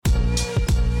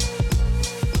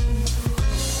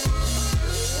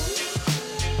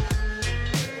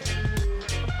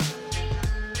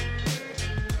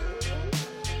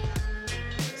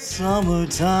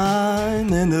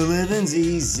Summertime and the living's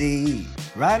easy.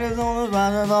 Riders on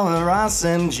the Ross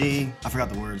MG. I forgot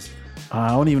the words. I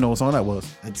don't even know what song that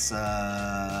was. It's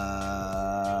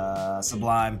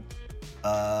Sublime.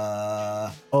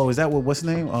 Oh, is that what's his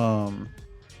name?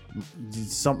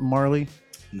 Something Marley?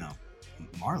 No.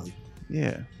 Marley?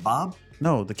 Yeah. Bob?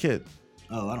 No, the kid.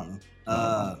 Oh, I don't know.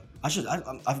 I sound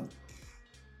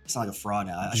like a fraud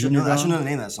now. I should know the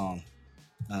name of that song.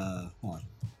 Hold on.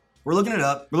 We're looking it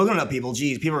up. We're looking it up, people.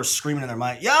 Jeez, people are screaming in their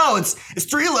mind. Yo, it's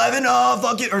 311. Oh,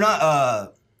 fuck it. Or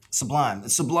not. Sublime.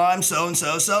 It's Sublime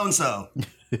so-and-so, so-and-so.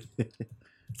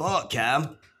 Fuck,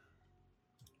 Cam.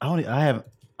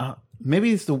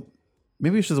 Maybe it's just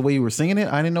the way you were singing it.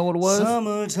 I didn't know what it was.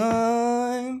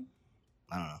 Summertime.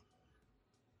 I don't know.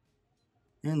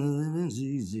 And the living's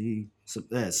easy.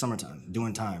 It's summertime.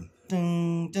 Doing time.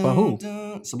 Dun, dun, By who?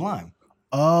 Dun. Sublime.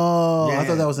 Oh, Yeah. I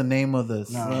thought that was the name of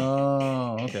this. No.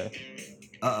 Oh, okay.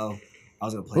 Uh-oh. I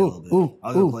was going to play it a little bit. I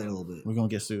was going to play it a little bit. We're going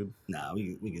to get sued. Nah,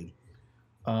 we good.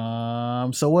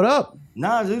 So what up?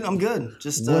 Nah, dude, I'm good.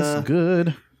 Just What's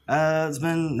good? It's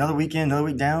been another weekend, another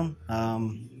week down.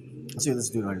 Let's see what this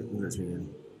dude this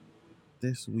weekend.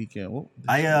 This weekend. Whoa,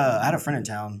 I had a friend in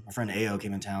town. My friend Ayo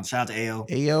came in town. Shout out to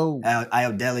Ayo.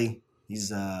 Ayo Deli.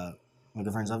 He's one of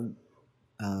good friends. I've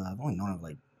only known him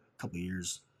like a couple of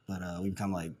years, but we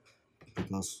become like pretty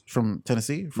close. From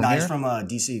Tennessee? He's from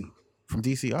DC. From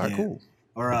DC. All right, cool.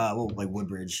 Or like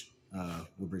Woodbridge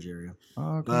area.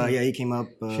 Oh, cool. Yeah, he came up.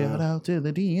 Shout out to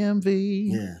the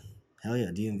DMV. Yeah. Hell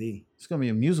yeah, DMV. It's gonna be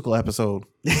a musical episode.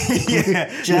 Yeah.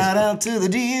 Shout out to the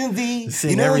DMV.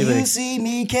 Sing everything. You see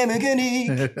me,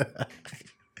 Kamekanique.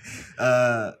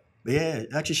 Yeah,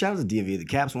 actually, shout out to DMV. The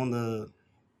Caps won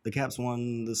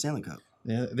the Stanley Cup.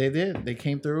 Yeah, they did. They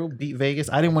came through, beat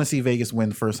Vegas. I didn't want to see Vegas win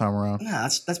the first time around. Nah,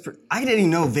 I didn't even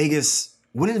know Vegas.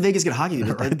 When did Vegas get hockey?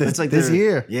 That's like this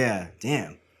year. Yeah,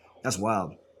 damn, that's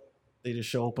wild. They just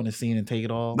show up on the scene and take it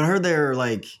all. But I heard they're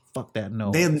like, fuck that. No,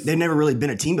 they've never really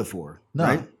been a team before. No,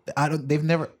 right? They've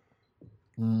never.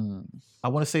 I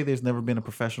want to say there's never been a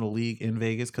professional league in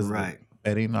Vegas because of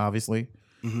betting, obviously.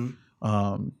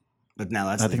 Mm-hmm. But now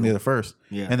I think they're the first.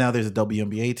 Yeah. And now there's a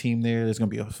WNBA team there. There's gonna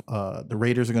be the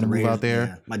Raiders are gonna move out there.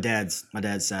 Yeah. My dad's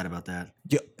sad about that.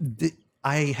 Yeah,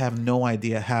 I have no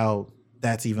idea how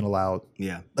that's even allowed.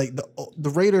 Yeah. Like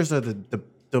the Raiders are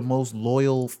the most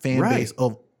loyal fan base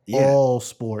of all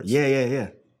sports. Yeah.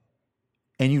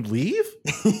 And you leave?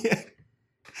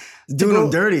 Doing them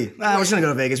dirty. We're just gonna go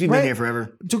to Vegas. We've been here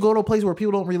forever. To go to a place where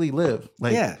people don't really live.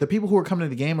 Like the people who are coming to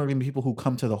the game are gonna be people who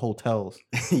come to the hotels.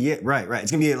 Yeah, right.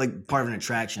 It's gonna be like part of an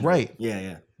attraction. Right.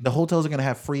 Yeah. The hotels are gonna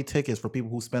have free tickets for people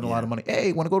who spend a lot of money.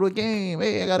 Hey, want to go to a game?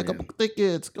 Hey, I got a couple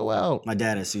tickets. Go out. My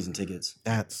dad has season tickets.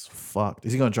 That's fucked.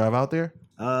 Is he gonna drive out there?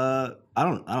 I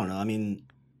don't know. I mean,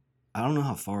 I don't know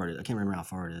how far it is. I can't remember how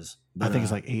far it is. But, I think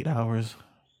it's like 8 hours.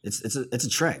 It's a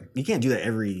trek. You can't do that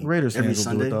every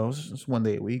Sunday. Do it though. It's 1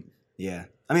 day a week. Yeah.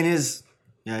 I mean, it is.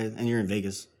 Yeah, and you're in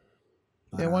Vegas.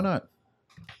 Yeah, why not?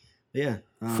 Yeah.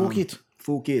 Full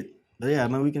kit. But yeah,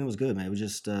 my weekend was good, man. We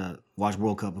just watched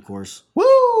World Cup, of course.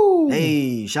 Woo!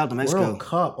 Hey, shout out to Mexico. World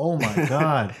Cup. Oh my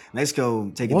God.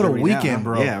 Mexico taking what a Germany weekend, down,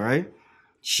 bro. Yeah, right?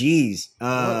 Jeez. What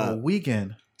a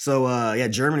weekend. So,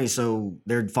 Germany, so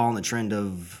they're following the trend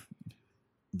of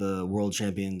the world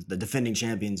champions, the defending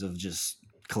champions of just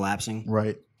collapsing.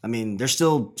 Right. I mean, there's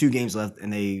still 2 games left,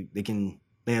 and they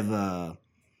have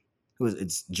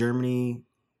it's Germany,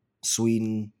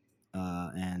 Sweden,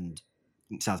 and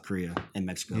South Korea and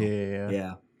Mexico.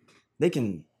 Yeah.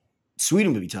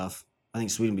 Sweden would be tough. I think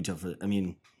Sweden would be tough.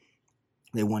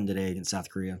 They won today against South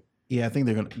Korea. Yeah, I think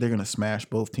they're gonna smash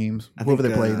both teams. Whoever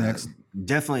they play next.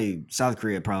 Definitely South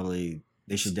Korea. Probably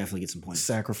they should definitely get some points.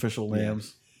 Sacrificial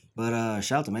lambs. But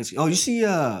shout out to Mexico. Oh, you see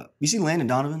Landon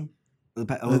Donovan?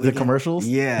 The commercials?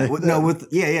 Yeah.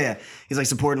 He's like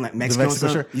supporting like Mexico and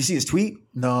stuff. You see his tweet?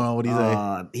 No, what do you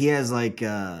say? He has like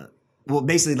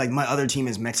basically like my other team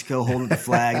is Mexico holding the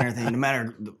flag and everything, no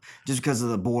matter just because of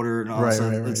the border and all that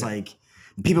stuff. It's like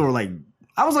people were like,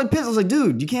 I was like pissed. I was like,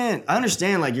 dude, you can't. I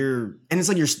understand like you're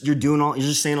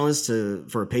just saying all this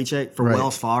for a paycheck for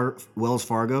Wells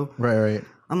Fargo. Right.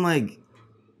 I'm like,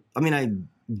 I mean, I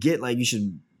get like you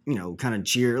should, kind of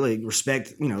cheer, like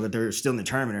respect, that they're still in the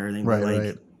tournament and everything. But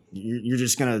like, you're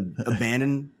just gonna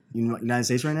abandon United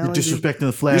States right now. You're disrespecting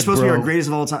the flag. You're supposed to be our greatest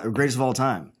of all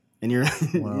time, and you're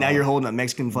now you're holding up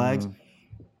Mexican flags.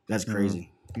 That's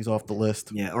crazy. He's off the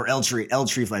list. Yeah, or El Tri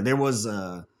flag. There was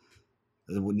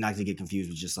not to get confused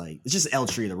with just like it's just El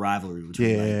Tri, the rivalry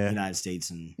between like, United States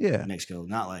and Mexico.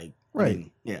 Not like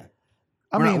right.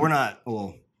 I mean, we're not.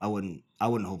 Well, I wouldn't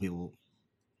hold people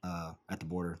at the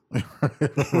border.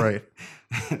 Right.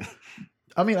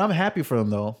 I mean, I'm happy for them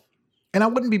though, and I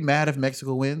wouldn't be mad if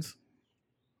Mexico wins.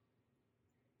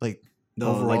 Like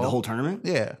like the whole tournament.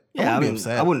 Yeah. I mean,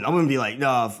 I wouldn't be like,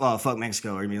 no, fuck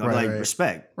Mexico. Or I mean, I'd be like,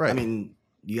 respect. Right. I mean,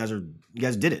 you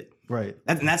guys did it. Right.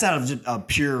 And that's out of just a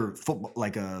pure football,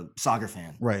 like a soccer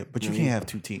fan. Right. But you can't have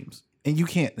two teams, and you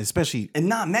can't, especially, and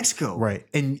not Mexico. Right.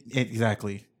 And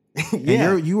exactly.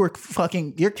 Yeah. And you're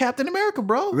Captain America,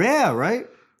 bro. Yeah. Right.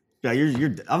 Yeah.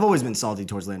 I've always been salty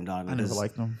towards Landon Donovan. I never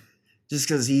liked him. Just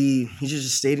because he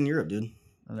just stayed in Europe, dude.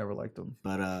 I never liked him.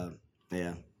 But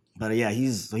yeah. But yeah,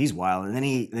 he's wild. And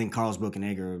then Carlos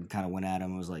Bocanegra kind of went at him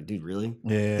and was like, dude, really?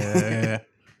 Yeah.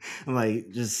 I'm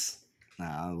like, just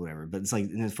nah, whatever. But it's like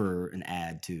for an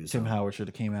ad too. So. Tim Howard should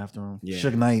have came after him. Yeah.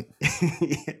 Suge Knight.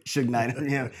 Suge Knight.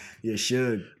 Yeah.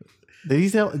 Suge. Did he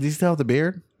still have the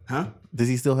beard? Huh? Does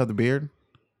he still have the beard?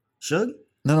 Suge?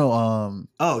 No.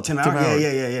 Oh, Tim Howard.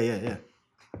 Yeah.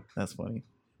 That's funny.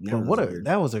 But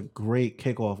that was a great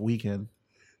kickoff weekend.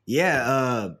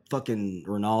 Yeah, fucking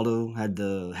Ronaldo had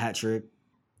the hat trick,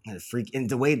 had a freak, and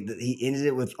the way that he ended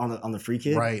it with on the free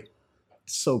kick, right?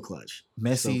 So clutch.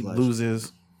 Messi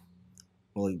loses.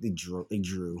 Well, they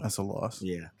drew. That's a loss.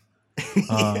 Yeah.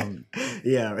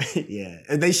 Yeah, right. Yeah.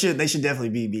 And they should definitely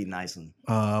be beating Iceland.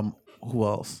 Who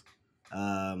else?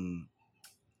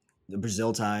 The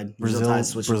Brazil tied.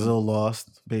 Brazil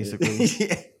lost basically.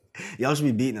 Yeah. Y'all should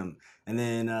be beating them. And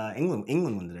then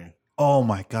England won today. Oh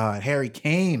my God, Harry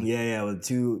Kane! Yeah, with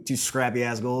two scrappy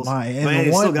ass goals.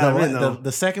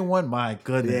 The second one, my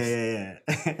goodness.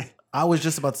 Yeah. I was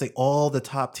just about to say all the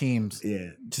top teams.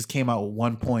 Just came out with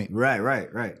 1 point. Right.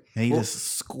 And he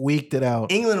just squeaked it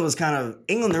out. England.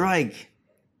 They're like,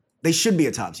 they should be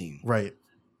a top team, right?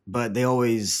 But they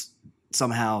always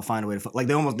somehow find a way to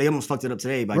they almost fucked it up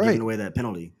today by giving away that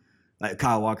penalty, like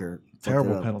Kyle Walker.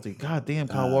 Terrible penalty. God damn,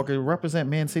 Kyle Walker represent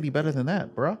Man City better than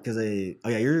that, bro. Because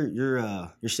you're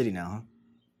City now, huh?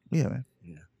 Yeah, man.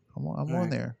 Yeah, I'm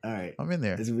on there. All right, I'm in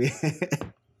there.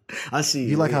 I see.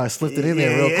 You like how I slipped it in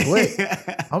there real quick?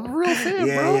 I'm a real fan,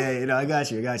 bro. Yeah. I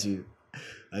got you.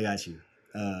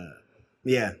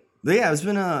 Yeah, but yeah, it's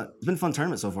been a fun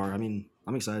tournament so far. I mean,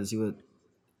 I'm excited to see what.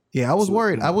 Yeah, I was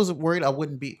worried. I was worried I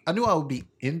wouldn't be. I knew I would be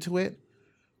into it,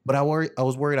 but I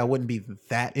was worried I wouldn't be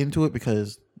that into it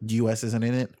because the U.S. isn't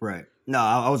in it. Right. No,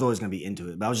 I was always going to be into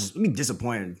it, but I was just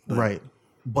disappointed. Right.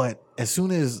 But as soon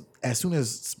as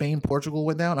Spain, Portugal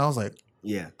went down, I was like,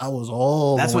 yeah, I was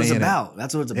all. That's what it's about.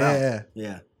 That's what it's about.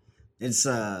 Yeah. It's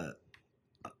I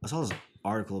saw this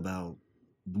article about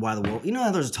why the world. You know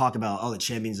how there's talk about the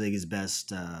Champions League is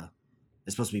best.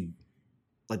 It's supposed to be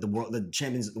like the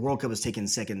World Cup is taking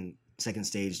second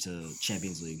stage to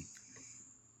Champions League.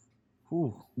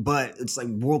 Ooh. But it's like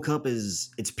World Cup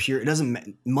it's pure. It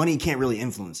doesn't money can't really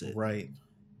influence it. Right.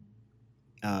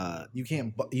 You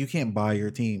can't buy your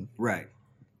team. Right.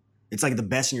 It's like the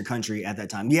best in your country at that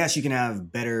time. Yes, you can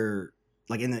have better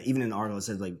even in the article it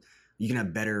said like you can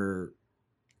have better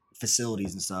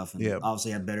facilities and stuff, and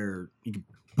obviously have better. You can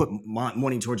put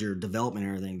money towards your development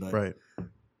and everything, but right.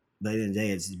 But at the end of the day,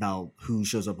 it's about who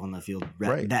shows up on the field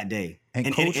that day.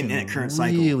 And coaching in current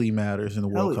cycle really matters in the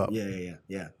World Cup.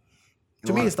 Yeah.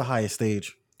 To me, it's the highest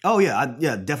stage. Oh yeah,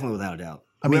 definitely without a doubt.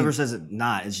 Whoever says it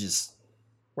not, it's just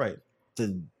right.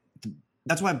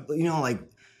 That's why like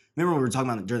remember when we were talking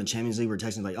about during the Champions League, we were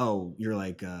texting like, oh, you're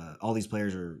like all these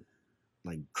players are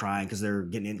like crying because they're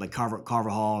getting in like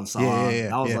Carvajal and Salah.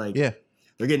 Yeah. I was like,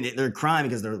 they're crying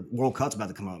because their World Cup's about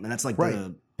to come up, and that's like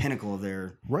the pinnacle of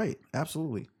their right.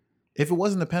 Absolutely. If it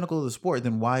wasn't the pinnacle of the sport,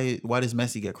 then why does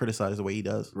Messi get criticized the way he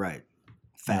does? Right.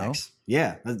 Facts.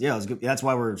 Yeah. It was good. That's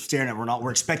why we're staring at Ronaldo.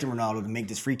 We're expecting Ronaldo to make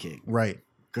this free kick. Right.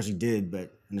 Because he did, and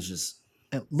it's just.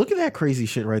 And look at that crazy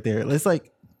shit right there. It's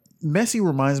like Messi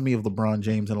reminds me of LeBron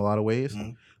James in a lot of ways,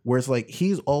 where it's like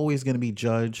he's always going to be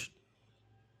judged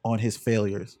on his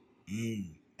failures.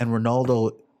 And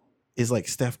Ronaldo is like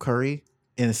Steph Curry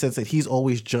in the sense that he's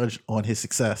always judged on his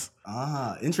success.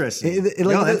 Ah, interesting.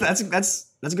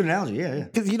 That's a good analogy. Yeah.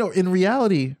 Because, in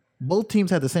reality, both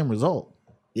teams had the same result.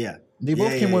 Yeah. They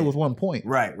both came away with 1 point.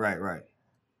 Right.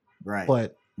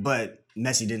 But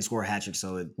Messi didn't score a hat trick,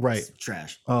 so it's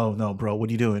trash. Oh, no, bro. What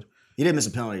are you doing? He didn't miss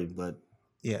a penalty, but.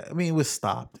 Yeah, I mean, it was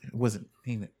stopped. It wasn't.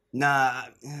 Nah,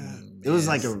 it was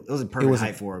a perfect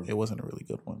height for him. It wasn't a really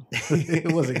good one.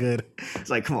 It wasn't good. It's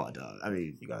like, come on, dog. I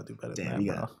mean, you gotta do better than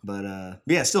that, bro. But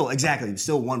yeah, still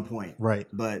 1 point. Right.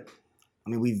 But I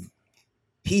mean,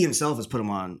 he himself has put him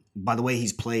on by the way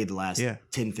he's played the last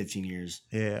 10, 15 years.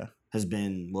 Yeah, has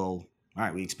been all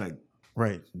right. We expect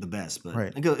the best, but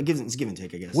it's give and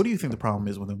take, I guess. What do you think the problem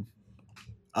is with him?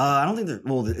 I don't think that.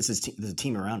 Well, it's there's a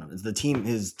team around him. It's the team.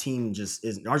 His team just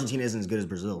is. Argentina isn't as good as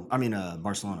Brazil. I mean,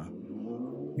 Barcelona.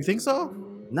 You think so?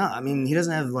 No, I mean he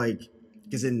doesn't have like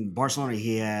because in Barcelona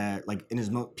he had like in his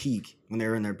peak when they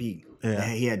were in their peak. Yeah.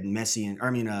 He had Messi and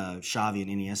Xavi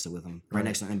and Iniesta with him right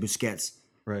next to him and Busquets.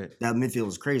 Right. That midfield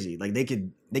was crazy. Like they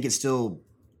could still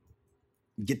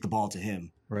get the ball to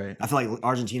him. Right. I feel like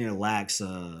Argentina lacks.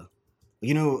 Riquelme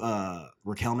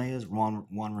is Juan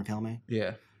Riquelme.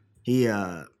 Yeah.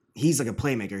 He's like a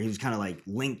playmaker. He was kind of like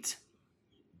linked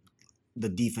the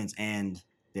defense and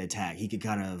the attack. He could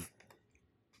kind of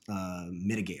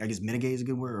mitigate. I guess mitigate is a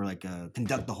good word, or like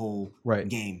conduct the whole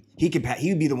game. He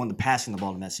would be the one passing the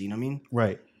ball to Messi. You know what I mean?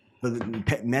 Right. But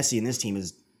Messi and this team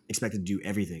is expected to do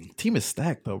everything. Team is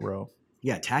stacked though, bro.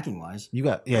 Yeah, attacking wise.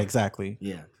 Exactly.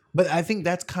 Yeah. But I think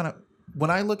that's kind of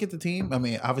when I look at the team. I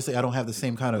mean, obviously, I don't have the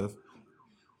same kind of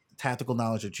tactical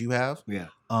knowledge that you have. Yeah.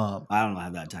 I don't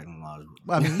have that tactical knowledge.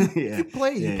 I mean, you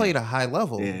play at a high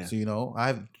level. Yeah. So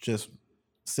I just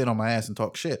sit on my ass and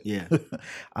talk shit. Yeah.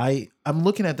 I'm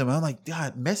looking at them. And I'm like,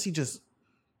 God, Messi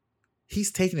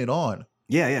he's taking it on.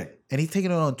 Yeah. And he's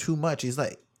taking it on too much. He's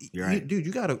like, you're right. Dude,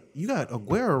 you got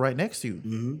Aguero right next to you.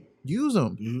 Mm-hmm. Use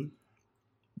him. Mm-hmm.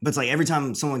 But it's like every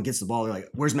time someone gets the ball, they're like,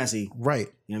 "Where's Messi?" Right.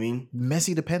 You know what I mean?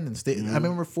 Messi dependence. I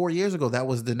remember 4 years ago that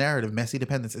was the narrative. Messi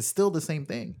dependence. It's still the same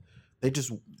thing.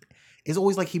 It's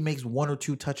always like he makes one or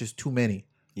two touches too many.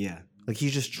 Yeah. Like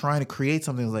he's just trying to create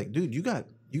something. It's like, dude, you got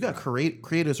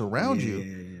creators around you.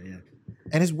 Yeah.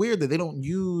 And it's weird that they don't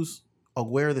use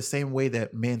Aguero the same way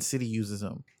that Man City uses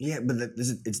him. Yeah, but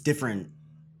it's different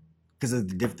because of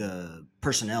the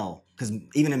personnel. Because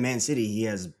even in Man City, he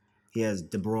has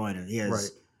De Bruyne, and he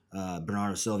has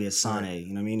Bernardo Silva, he has Sane. Right.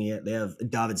 You know what I mean? They have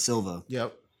David Silva.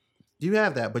 Yep. You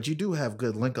have that, but you do have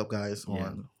good link up guys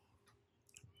on.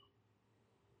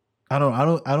 I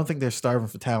don't think they're starving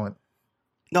for talent.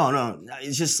 No.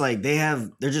 It's just like they're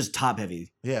just top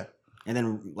heavy. Yeah. And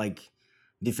then like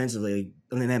defensively,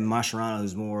 I mean, they have Mascherano,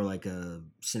 who's more like a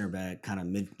center back kind of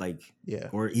mid, like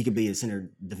or he could be a center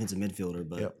defensive midfielder,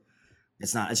 but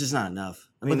it's just not enough.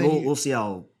 I mean, we'll see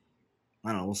how. I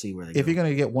don't know. We'll see where they go. If you're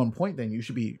gonna get 1 point, then it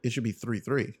should be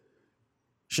 3-3.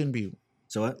 Shouldn't be.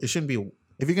 So what? It shouldn't be.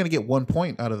 If you're gonna get 1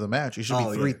 point out of the match, it should be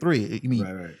 3-3. You mean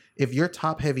right. If you're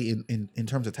top heavy in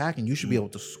terms of attacking, you should be able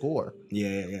to score.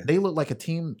 Yeah. They look like a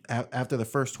team after the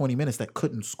first 20 minutes that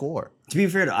couldn't score. To be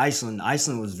fair to Iceland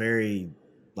was very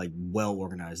like well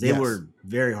organized. They were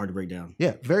very hard to break down.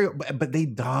 Yeah, but they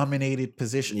dominated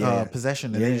possession,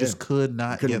 and they just couldn't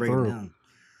get break through. It down.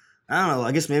 I don't know.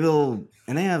 I guess maybe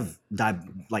they have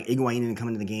like Higuaín didn't come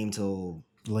into the game till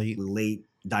late.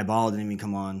 Dybala didn't even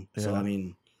come on. Yeah. So I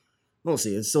mean, we'll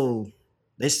see. It's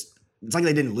like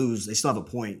they didn't lose. They still have a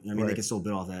point. I mean, they can still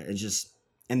build off that. It's just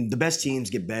and the best teams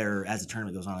get better as the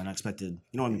tournament goes on. They're not expected.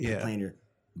 You don't want to be playing your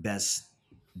best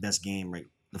game right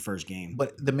the first game.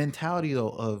 But the mentality though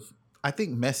of I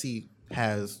think Messi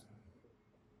has.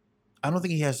 I don't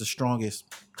think he has the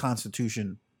strongest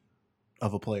constitution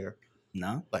of a player.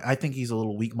 No, like I think he's a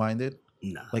little weak-minded.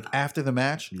 No, like after the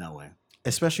match, no way.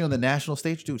 Especially on the national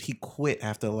stage, dude, he quit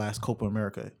after the last Copa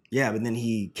America. Yeah, but then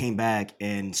he came back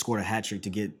and scored a hat trick to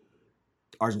get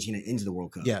Argentina into the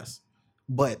World Cup. Yes,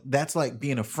 but that's like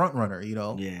being a front runner,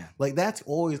 Yeah, like that's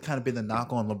always kind of been the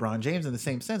knock on LeBron James in the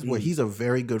same sense, where he's a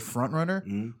very good front runner,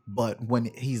 but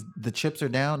when the chips are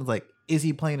down, it's like, is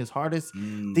he playing his hardest?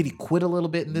 Did he quit a little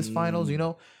bit in this finals?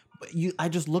 I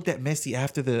just looked at Messi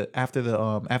after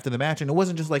the match, and it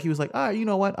wasn't just like he was like, all right, you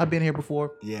know what? I've been here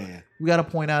before. Yeah. We got a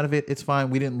point out of it. It's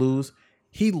fine. We didn't lose.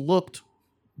 He looked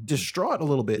distraught a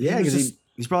little bit. Yeah, because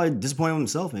he's probably disappointed with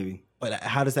himself, maybe. But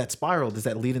how does that spiral? Does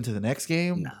that lead into the next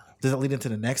game? Nah. Does that lead into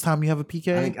the next time you have a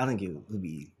PK? I think it will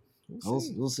be.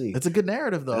 We'll see. It's a good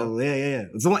narrative, though. Yeah.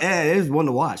 It is one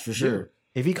to watch for sure.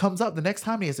 If he comes up the next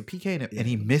time he has a PK and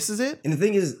he misses it, and the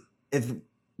thing is,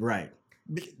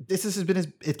 this has been his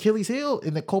Achilles heel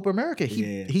in the Copa America.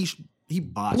 He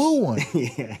blew one.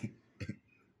 Yeah.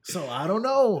 So I don't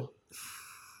know.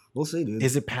 We'll see, dude.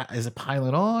 Is it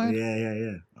piling on?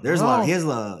 Yeah. There's a lot. He has a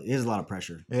lot of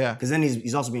pressure. Yeah. Because then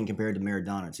he's also being compared to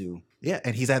Maradona too. Yeah,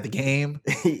 and he's at the game.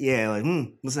 Yeah, like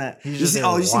what's that? He's just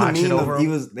you see the meme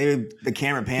of the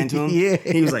camera panned to him. Yeah.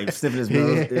 He was like sniffing his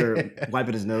nose. They were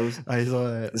wiping his nose. I saw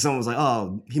that. And someone was like,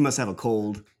 "Oh, he must have a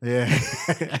cold." Yeah.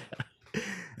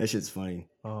 That shit's funny.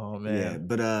 Oh man. Yeah,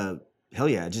 but hell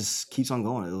yeah, it just keeps on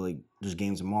going. Like there's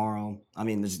games tomorrow. I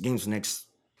mean, there's games for next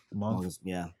month.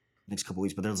 Next couple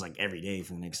weeks. But there's like every day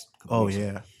for the next couple weeks. Oh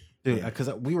yeah, dude.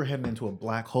 Because we were heading into a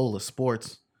black hole of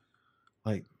sports.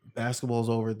 Like basketball's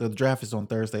over. The draft is on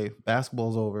Thursday.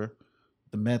 Basketball's over.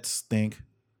 The Mets stink.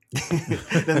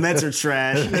 The Mets are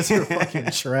trash. Mets are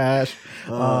fucking trash.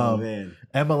 Oh man.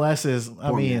 MLS is.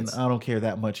 I mean, Mets. I don't care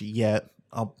that much yet.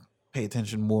 I'll pay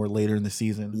attention more later in the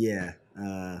season. Yeah.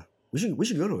 We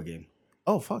should go to a game.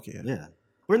 Oh fuck yeah. Yeah.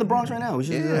 We're in the Bronx right now. We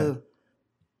should. Yeah.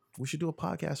 We should do a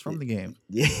podcast from the game.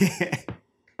 Yeah.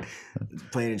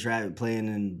 playing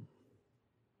in.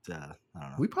 I don't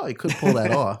know. We probably could pull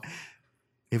that off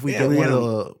if we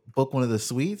book one of the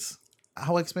suites.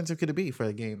 How expensive could it be for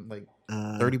a game? Like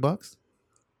 $30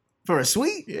 for a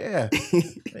suite? Yeah,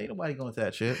 ain't nobody going to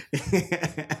that shit.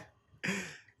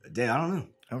 Damn, I don't know.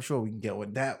 I'm sure we can get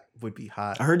one. That would be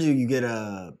hot. I heard you get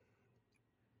a.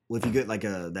 Well, if you get like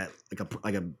a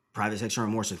private section or a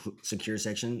more secure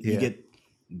section, you get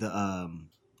the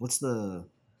what's the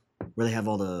where they have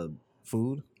all the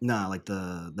food? Nah, like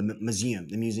the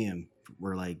museum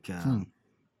where like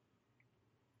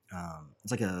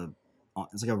it's like a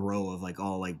row of like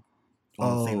all the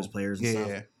famous players and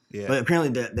stuff. Yeah. But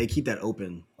apparently they keep that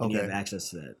open and you have access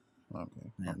to that.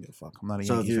 Okay. Yeah. I don't give a fuck. I'm not a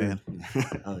So Yankee fan.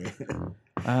 Oh yeah.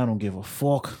 I don't give a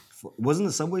fuck. Wasn't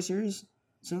the Subway Series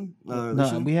soon?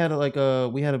 No, we had I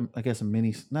guess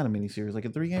not a mini series, like a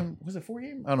 3-game. Was it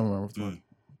 4-game? I don't remember.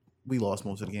 We lost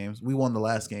most of the games. We won the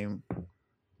last game.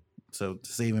 So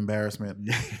to save embarrassment.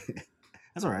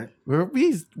 That's all right.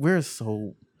 We're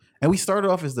so, and we started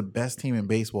off as the best team in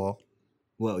baseball.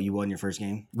 Well, you won your first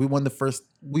game? We won the first.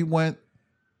 We were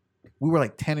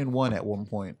like 10-1 at one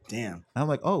point. Damn. And I'm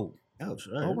like, oh,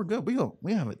 we're good.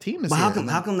 We have a team this year.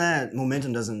 How come that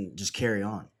momentum doesn't just carry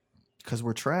on? Because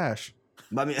we're trash.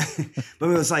 But I mean,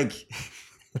 it's like,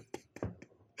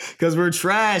 because we're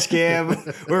trash, Cam.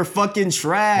 We're fucking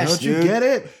trash. Don't you get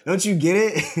it? Don't you get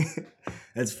it?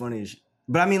 That's funny.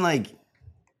 But I mean, like,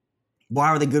 why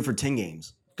are they good for 10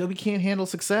 games? Because we can't handle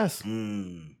success.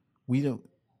 We don't.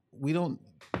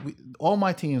 All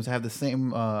my teams have the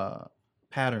same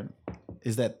pattern.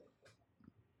 Is that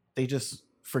they just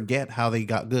forget how they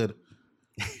got good.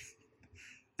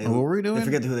 And what were we doing? They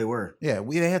forget who they were. Yeah,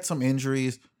 they had some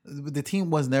injuries. The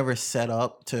team was never set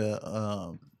up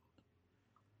to.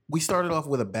 We started off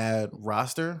with a bad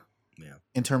roster. Yeah.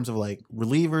 In terms of like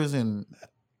relievers and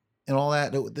all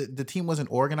that, the team wasn't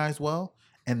organized well,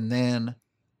 and then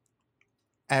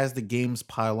as the games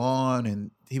pile on and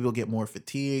people get more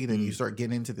fatigued, and you start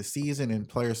getting into the season and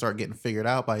players start getting figured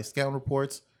out by scout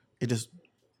reports,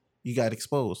 you got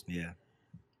exposed. Yeah.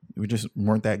 We just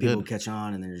weren't that good. People catch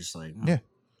on and they're just like, oh,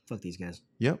 fuck these guys.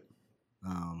 Yep.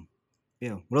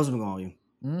 Yeah. What else has been going on with you?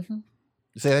 Mm-hmm.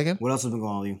 Say that again? What else has been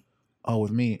going on with you? Oh,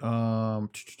 with me.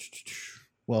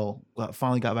 Well,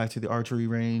 finally got back to the archery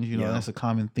range. You know, that's a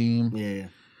common theme. Yeah.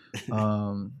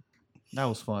 That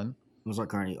was fun. What's like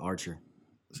calling you Archer?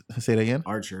 Say that again?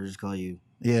 Archer, just call you.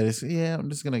 Yeah, I'm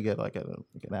just gonna get like an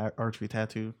archery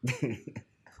tattoo.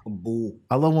 A bull.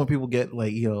 I love when people get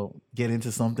like, get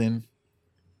into something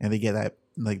and they get that,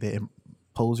 like, the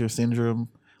imposter syndrome,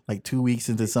 like 2 weeks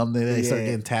into something, they start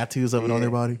getting tattoos of it on their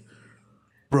body.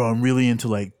 Bro, I'm really into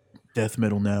like death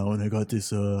metal now, and I got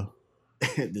this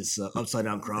this upside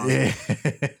down cross. Yeah.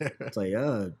 It's like,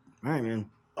 all right, man.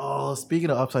 Oh, speaking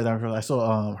of upside down cross, I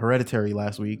saw Hereditary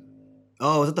last week.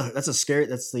 Oh, that's the scary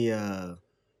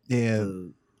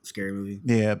movie.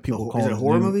 Yeah, people call it. Is it a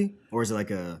horror movie, or is it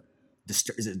like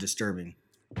is it disturbing?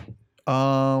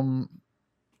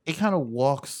 It kind of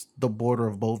walks the border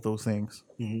of both those things.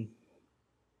 Mm-hmm.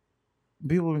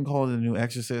 People have been calling it the new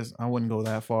Exorcist. I wouldn't go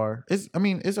that far. It's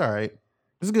all right.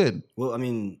 It's good. Well, I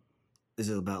mean, is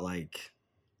it about like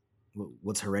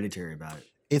what's Hereditary about it?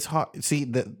 It's hard. See,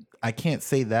 that I can't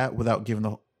say that without giving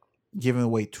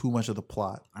away too much of the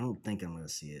plot. I don't think I'm gonna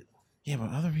see it. Yeah,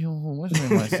 but other people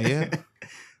might see it.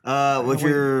 If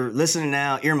you're listening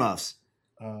now, earmuffs.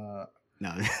 No,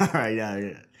 all right,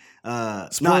 yeah.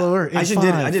 Spoiler alert. I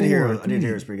did hear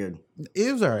it was pretty good.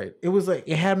 It was all right. It was like,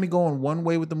 it had me going one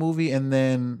way with the movie, and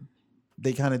then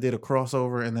they kind of did a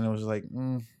crossover, and then it was like,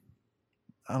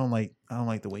 I don't like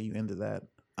the way you ended that.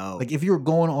 Oh, like if you were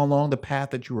going along the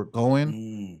path that you were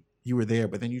going, you were there,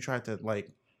 but then you tried to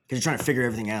like, because you're trying to figure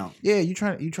everything out. Yeah, you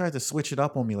tried to switch it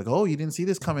up on me, like, oh, you didn't see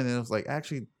this coming, and it was like,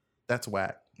 actually, that's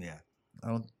whack. Yeah,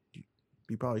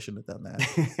 you probably shouldn't have done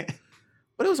that.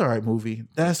 But it was all right movie.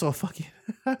 Then I saw fucking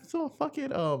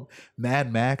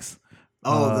Mad Max.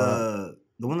 Oh,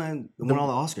 the one that won all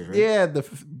the Oscars, right? Yeah,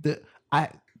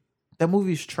 that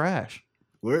movie's trash.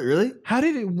 Really? How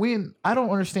did it win? I don't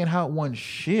understand how it won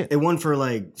shit. It won for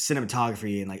like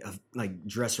cinematography and like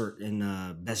dresser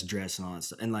and best dress and all that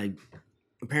stuff. And like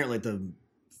apparently the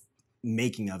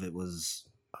making of it was.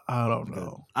 I don't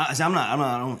know. I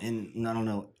don't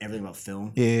know everything about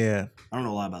film. Yeah, I don't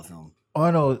know a lot about film. All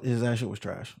I know is that shit was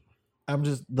trash. I'm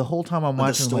just the whole time I'm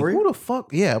watching. I'm story? like, who the fuck?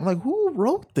 Yeah, I'm like, who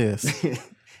wrote this?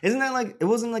 Isn't that like it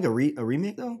wasn't like a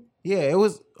remake though? Yeah, it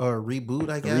was a reboot.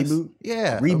 I guess. Reboot.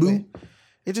 Yeah, Reboot. I mean,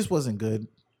 it just wasn't good.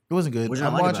 It wasn't good.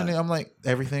 I'm watching it. I'm like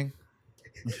everything.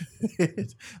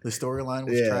 The storyline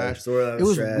was trash. It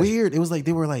was trash. Weird. It was like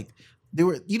they were.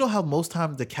 You know how most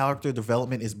times the character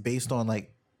development is based on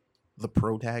like the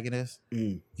protagonist.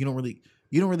 You don't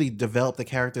really develop the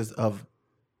characters of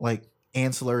like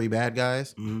ancillary bad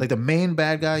guys. Like the main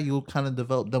bad guy, you'll kind of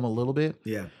develop them a little bit.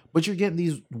 Yeah. But you're getting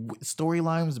these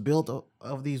storylines built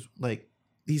of these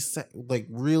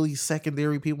really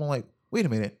secondary people. Like, wait a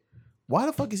minute, why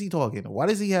the fuck is he talking? Why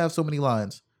does he have so many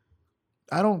lines?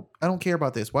 I don't care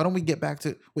about this. Why don't we get back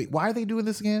to why are they doing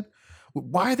this again?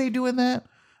 Why are they doing that?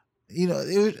 You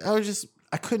know,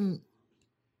 I couldn't.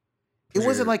 It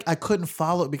wasn't like I couldn't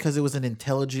follow it because it was an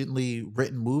intelligently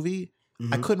written movie.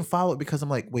 I couldn't follow it because I'm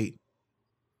like, wait,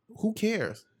 who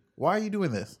cares? Why are you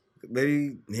doing this?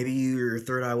 Maybe your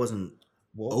third eye wasn't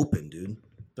open, dude.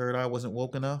 Third eye wasn't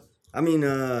woke enough. I mean,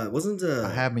 wasn't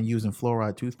I have been using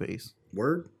fluoride toothpaste.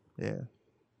 Word? Yeah.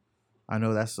 I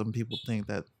know that some people think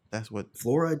that's what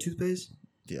fluoride toothpaste?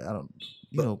 Yeah, I don't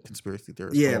know, conspiracy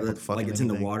theorists. Yeah, but like it's in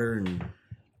the water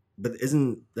but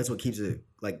that's what keeps it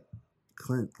like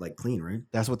clean, right?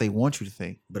 That's what they want you to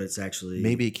think. But it's actually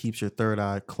maybe it keeps your third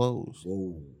eye closed.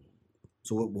 Whoa.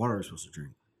 So what water are you supposed to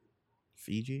drink?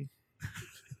 Fiji?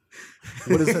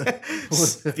 What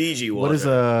is Fiji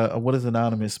water? What is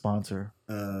anonymous sponsor?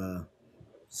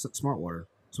 Smart water.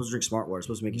 Supposed to drink smart water.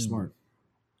 Supposed to make you smart.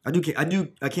 I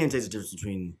can't taste the difference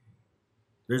between.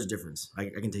 There's a difference. I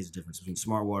can taste the difference between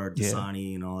smart water,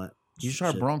 Dasani, and all that. You should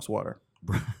try Bronx water.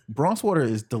 Bronx water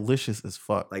is delicious as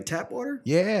fuck. Like tap water?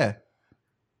 Yeah.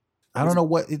 I don't know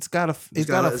what it's got a flavor. It's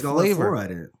got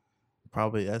fluoride in it.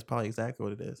 That's probably exactly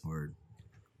what it is. Word.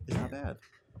 It's not bad.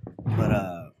 But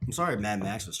I'm sorry, Mad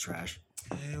Max was trash.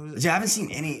 I haven't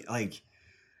seen any like.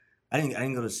 I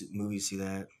didn't go to movies see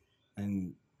that.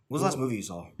 And what was the last movie you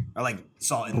saw? Or like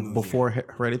saw in the movie before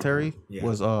Hereditary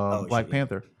was Black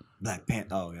Panther. Black Panther.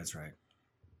 Oh, that's right.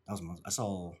 That was I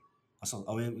saw.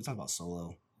 Oh, we talked about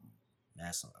Solo. Yeah,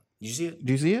 I saw it. Did you see it?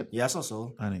 Did you see it? Yeah, I saw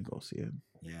Solo. I didn't go see it.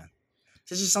 Yeah,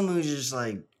 it's just some movies. Just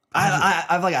like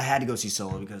I had to go see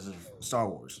Solo because of Star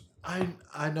Wars.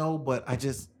 I know, but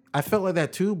I felt like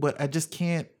that too. But I just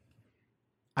can't.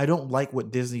 I don't like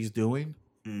what Disney's doing.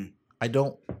 I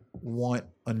don't want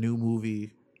a new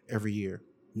movie every year.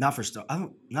 Not for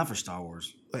Star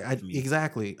Wars.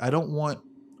 Exactly. I don't want.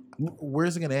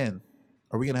 Where's it gonna end?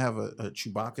 Are we gonna have a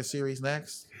Chewbacca series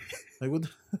next? Like what?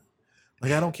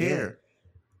 Like I don't care.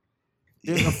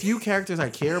 Yeah. There's a few characters I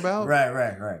care about.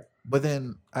 Right. But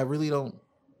then I really don't.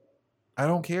 I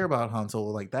don't care about Han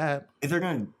Solo like that. If they're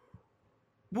gonna,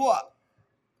 well,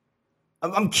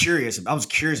 I'm curious. I was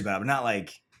curious about it, but not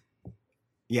like.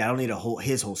 Yeah, I don't need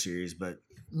his whole series, but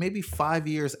maybe 5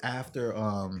 years after,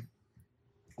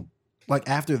 like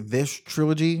after this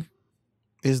trilogy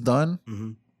is done,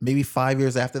 maybe 5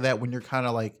 years after that, when you're kind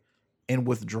of like in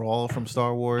withdrawal from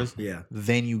Star Wars,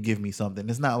 then you give me something.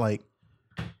 It's not like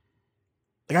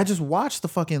I just watched the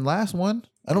fucking last one.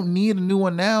 I don't need a new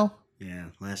one now. Yeah,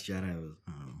 Last Jedi was.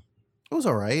 It was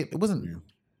all right. It wasn't.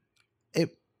 Yeah.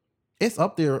 It's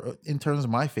up there in terms of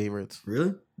my favorites.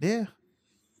 Really? Yeah.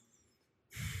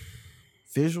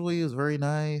 Visually, it was very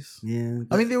nice. Yeah,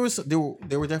 I mean, there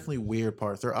were definitely weird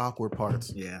parts. There are awkward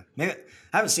parts. Yeah, maybe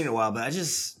I haven't seen it in a while, but I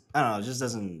don't know. It just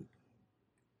doesn't.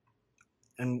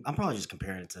 And I'm probably just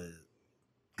comparing it to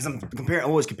because I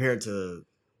always compare it to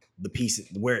the piece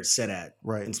where it's set at,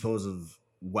 right? And suppose of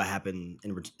what happened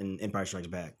in Empire Strikes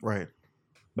Back, right?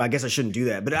 But I guess I shouldn't do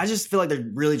that. But I just feel like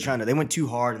they're really trying to. They went too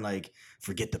hard and like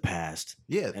forget the past,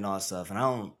 and all that stuff. And I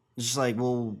don't. It's just like,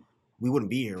 well, we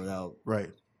wouldn't be here without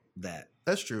that.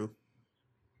 That's true.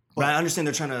 But I understand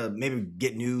they're trying to maybe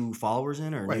get new followers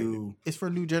in or new. It's for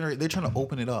a new generation. They're trying to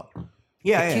open it up.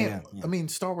 Yeah. I mean,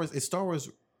 Star Wars.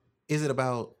 Is it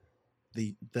about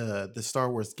the Star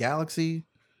Wars galaxy,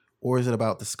 or is it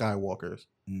about the Skywalkers?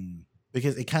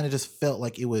 Because it kind of just felt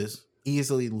like it was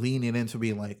easily leaning into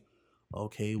being like,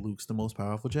 okay, Luke's the most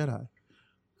powerful Jedi.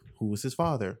 Who was his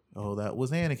father? Oh, that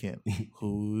was Anakin.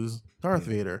 Who's Darth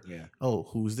Vader? Yeah. Oh,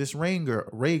 who's this Rey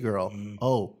girl?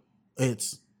 Oh,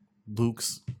 it's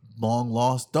Luke's long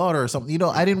lost daughter or something. You know,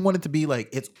 I didn't want it to be like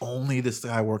it's only the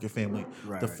Skywalker family.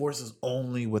 The Force is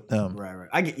only with them. Right.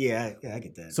 I get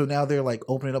that. So now they're like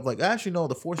opening up like, actually no,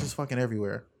 the Force is fucking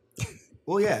everywhere.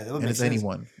 Well, yeah, that would and make it's sense.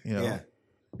 anyone. You know. Yeah.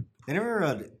 They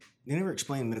never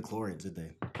explained midichlorians, did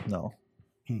they? No.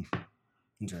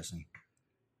 Interesting.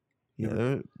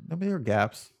 Yeah, there are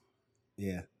gaps.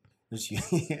 Yeah.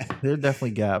 There are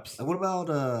definitely gaps. What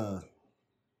about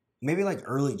Maybe like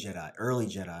early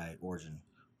Jedi origin.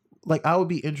 Like I would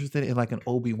be interested in like an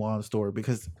Obi-Wan story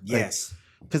because yes,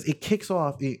 because it kicks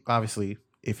off. Obviously,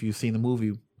 if you've seen the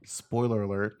movie, spoiler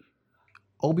alert,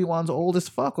 Obi-Wan's old as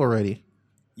fuck already.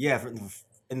 Yeah,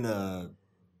 in A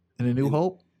New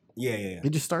Hope. Yeah. It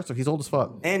just starts off. He's old as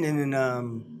fuck. And in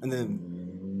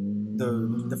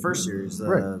the first series,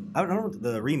 Right. I don't know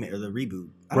the remake or the reboot.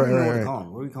 I Right, don't know what right. to call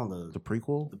him. What do we call The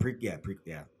prequel? Yeah.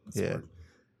 That's the Yeah.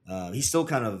 word. He's still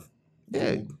kind of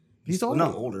old. He's old.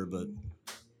 Not older, but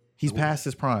he's past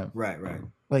his prime. Right.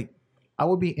 Like I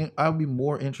would be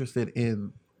more interested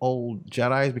in old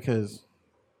Jedis because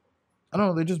I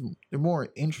don't know, they're more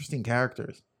interesting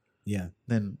characters. Yeah.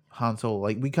 Than Han Solo.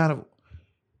 Like you kind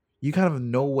of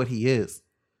know what he is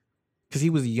because he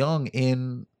was young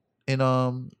in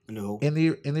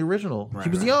the original. Right, he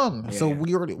was young, so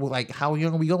we already like, how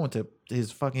young are we going to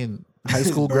his fucking high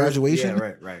school graduation?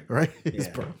 Yeah, right.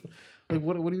 Yeah. Like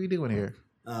what are we doing here?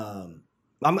 I'm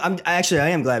actually I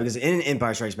am glad because in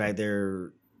Empire Strikes Back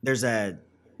there's that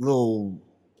little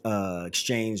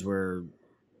exchange where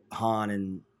Han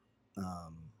and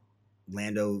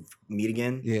Lando meet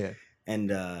again. Yeah.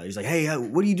 And he's like, "Hey,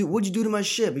 what do you do? What'd you do to my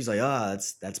ship?" He's like,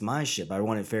 that's my ship. I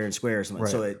want it fair and square or something."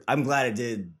 Right. So I'm glad it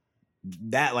did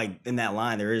that. Like in that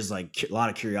line, there is like a lot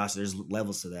of curiosity. There's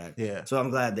levels to that. Yeah. So I'm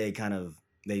glad they kind of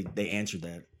they answered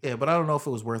that. Yeah, but I don't know if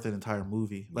it was worth an entire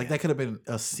movie. Like that could have been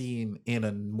a scene in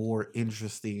a more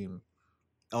interesting.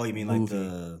 Oh, you mean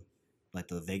movie. like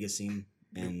the Vegas scene?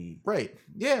 Right.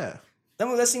 Yeah.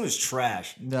 That scene was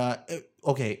trash. Nah.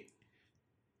 Okay.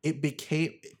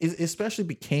 It especially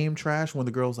became trash when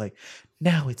the girl's like,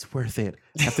 now it's worth it.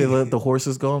 After the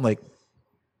horses going, like,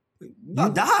 you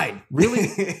died.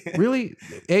 Really?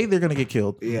 A, they're gonna get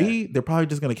killed. Yeah. B, they're probably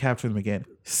just gonna capture them again.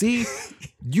 C,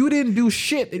 you didn't do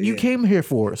shit that you came here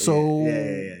for. So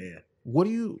yeah. What are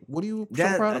you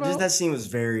so proud about? That scene was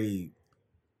very.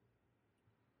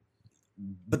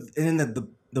 But and then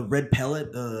the red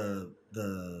pellet, the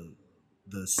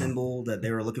symbol that they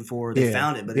were looking for, they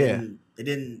found it, but they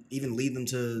didn't even lead them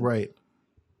to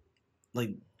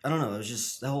like, I don't know, it was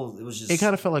just it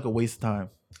kind of felt like a waste of time.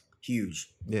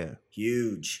 Huge Yeah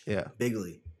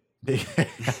bigly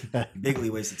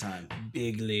waste of time.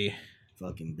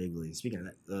 Fucking bigly. Speaking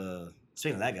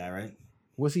of that guy, right,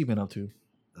 what's he been up to?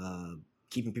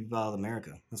 Keeping people out of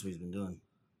America. That's what he's been doing.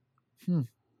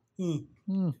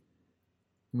 You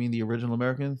mean the original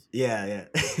Americans? Yeah.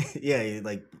 Yeah,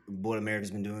 like what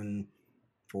America's been doing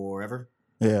forever.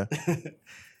 Yeah.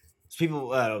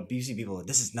 People, you see people like,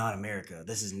 this is not America.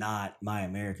 This is not my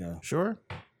America. Sure.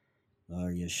 Are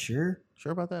you sure?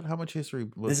 Sure about that? How much history?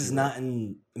 This is not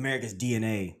in America's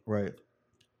DNA. Right.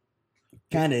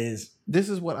 Kind of is. This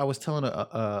is what I was telling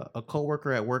a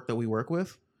coworker at work that we work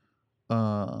with.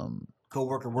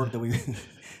 Co-worker work that we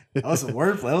that was some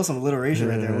wordplay. That was some alliteration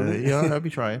right there, wasn't it? Yeah, I'd be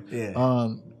trying. Yeah.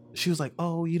 She was like,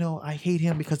 "Oh, I hate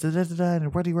him because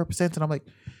and what he represents." And I'm like,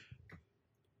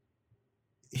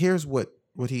 "Here's what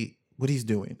he's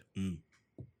doing.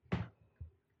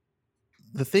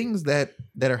 The things that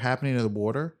are happening at the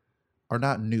border are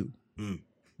not new.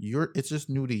 It's just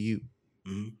new to you.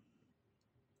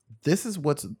 This is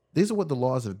what the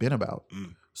laws have been about.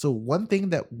 So one thing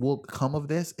that will come of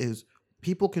this is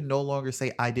people can no longer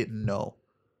say, I didn't know.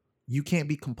 You can't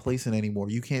be complacent anymore.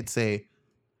 You can't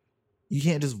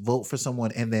just vote for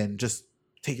someone and then just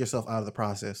take yourself out of the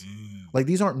process. Like,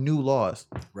 these aren't new laws.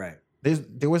 Right.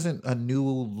 There wasn't a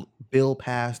new bill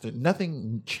passed.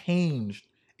 Nothing changed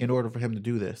in order for him to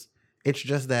do this. It's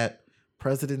just that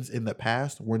presidents in the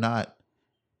past were not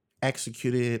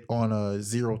executed on a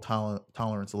zero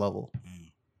tolerance level.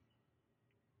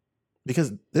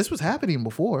 Because this was happening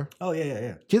before. Oh,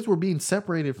 yeah. Kids were being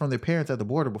separated from their parents at the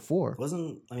border before. I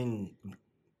want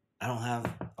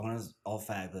to all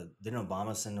fact, but didn't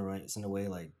Obama send away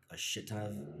like a shit ton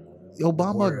of...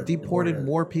 Obama deported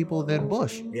more people than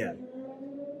Bush. Yeah.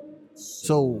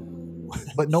 So,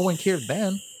 but no one cared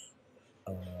then.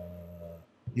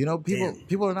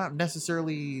 People are not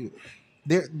necessarily...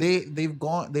 They've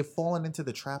fallen into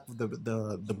the trap of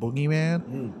the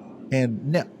boogeyman,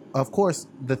 and of course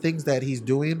the things that he's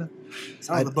doing.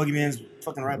 The boogeyman's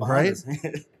fucking right behind us.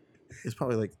 It's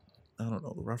probably like, I don't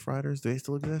know, the Rough Riders. Do they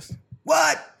still exist?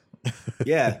 What?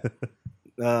 Yeah.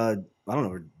 I don't know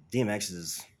where DMX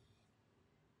is.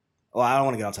 Oh, I don't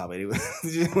want to get off topic anyway.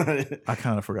 I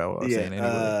kind of forgot what I was saying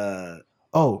anyway.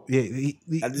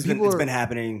 It's been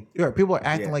happening. Yeah, people are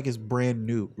acting like it's brand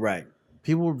new. Right.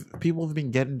 People have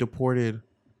been getting deported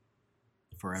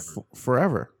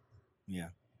forever. Yeah.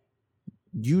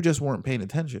 You just weren't paying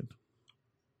attention.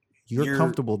 You're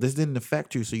comfortable. This didn't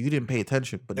affect you, so you didn't pay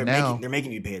attention. But they're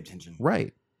making you pay attention.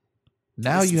 Right.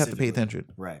 Now you have to pay attention.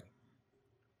 Right.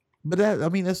 But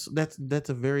that's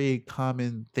a very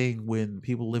common thing when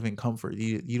people live in comfort.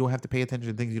 You don't have to pay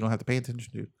attention to things you don't have to pay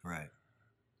attention to. Right.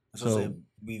 So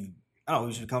we've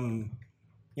become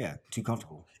too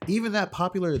comfortable. Even that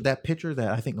picture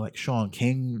that I think like Sean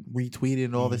King retweeted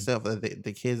and all this stuff,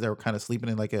 the kids that were kind of sleeping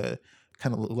in like a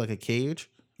kind of looked like a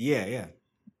cage. Yeah.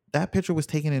 That picture was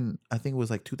taken in, I think it was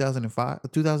like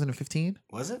 2015.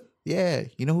 Was it? Yeah.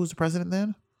 You know who's the president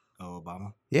then? Oh,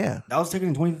 Obama. Yeah. That was taken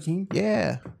in 2015?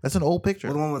 Yeah. That's an old picture.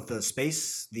 Well, the one with the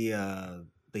space, the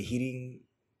heating,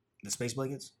 the space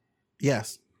blankets?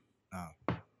 Yes. Oh.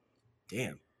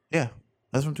 Damn. Yeah.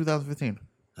 That's from 2015.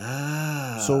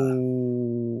 Ah. So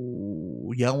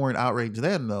y'all weren't outraged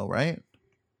then though, right?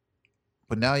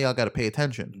 But now y'all got to pay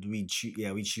attention. We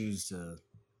choose to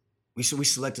we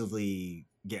selectively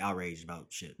get outraged about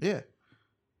shit. Yeah.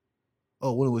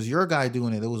 Oh, when it was your guy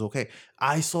doing it was okay.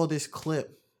 I saw this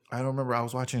clip. I don't remember. I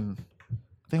think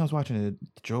I was watching a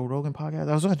Joe Rogan podcast.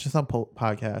 I was watching some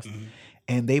podcast,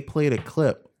 and they played a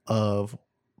clip of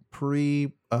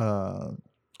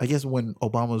I guess when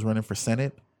Obama was running for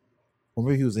Senate, or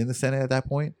maybe he was in the Senate at that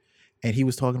point, and he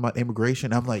was talking about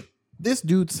immigration. I'm like, this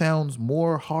dude sounds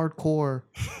more hardcore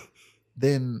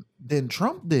than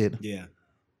Trump did. Yeah.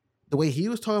 The way he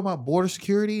was talking about border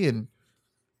security and,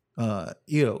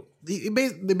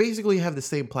 they basically have the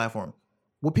same platform.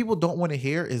 What people don't want to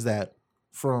hear is that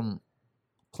from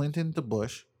Clinton to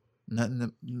Bush, not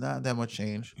that much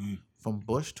change. From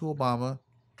Bush to Obama,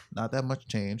 not that much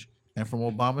change. And from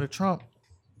Obama to Trump,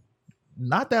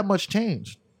 not that much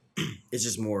change. It's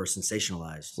just more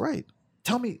sensationalized. Right.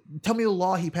 Tell me the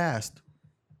law he passed.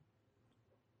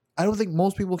 I don't think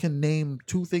most people can name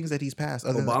two things that he's passed.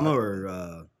 Obama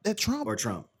or Trump. Or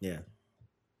Trump, yeah.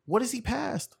 What has he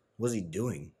passed? What's he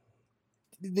doing?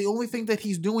 The only thing that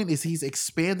he's doing is he's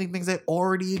expanding things that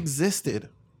already existed.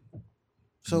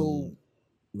 So,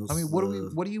 I mean, what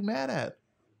are you mad at?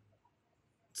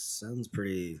 Sounds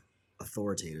pretty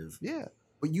authoritative. Yeah,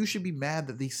 but you should be mad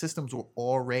that these systems were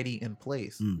already in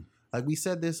place. Like we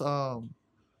said this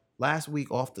last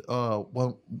week off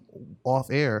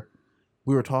air.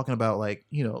 We were talking about like,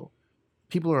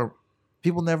 people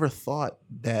never thought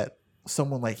that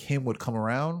someone like him would come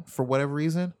around for whatever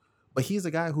reason, but he's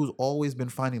a guy who's always been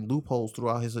finding loopholes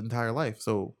throughout his entire life.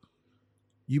 So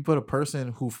you put a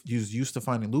person who's used to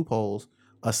finding loopholes,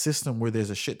 a system where there's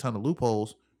a shit ton of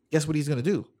loopholes, guess what he's going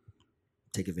to do?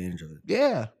 Take advantage of it.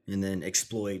 Yeah. And then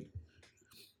exploit.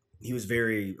 He was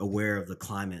very aware of the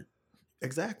climate.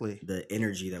 Exactly. The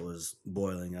energy that was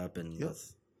boiling up and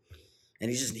and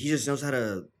he just knows how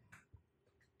to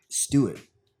stew it.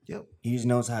 Yep. He just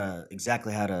knows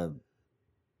exactly how to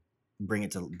bring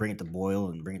it to boil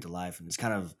and bring it to life, and it's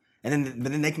kind of but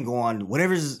then they can go on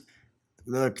whatever's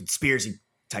the conspiracy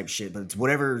type shit, but it's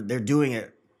whatever they're doing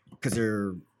it because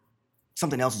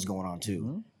something else is going on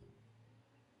too.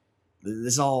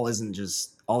 This all isn't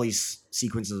just all these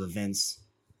sequences of events,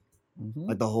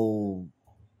 like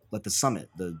the summit,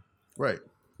 the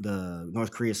North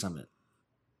Korea summit.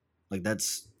 Like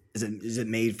is it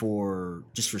made for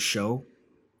just for show,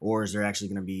 or is there actually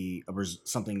going to be a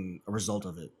result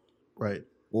of it? Right.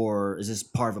 Or is this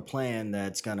part of a plan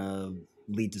that's going to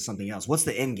lead to something else? What's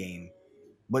the end game?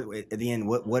 What at the end?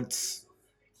 What's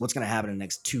going to happen in the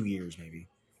next 2 years, maybe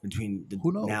between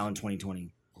now and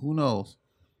 2020? Who knows?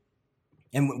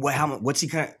 And what's he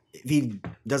kind of, if he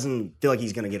doesn't feel like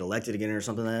he's going to get elected again or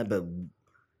something like that?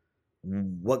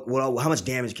 But how much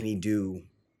damage can he do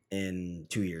in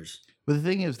 2 years? But the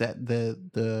thing is that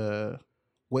the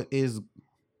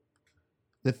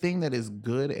thing that is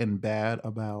good and bad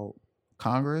about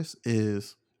Congress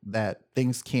is that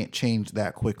things can't change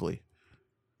that quickly.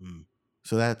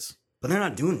 So but they're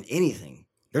not doing anything.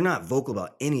 They're not vocal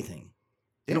about anything.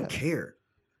 They don't care.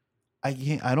 I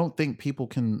don't think people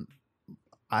can.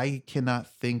 I cannot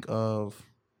think of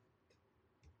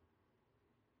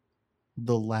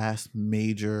the last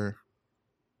major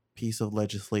piece of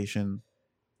legislation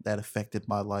that affected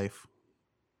my life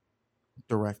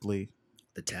directly.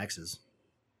 The taxes.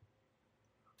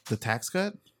 The tax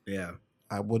cut? Yeah.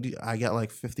 I got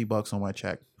like $50 on my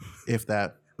check, if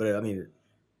that. But I mean,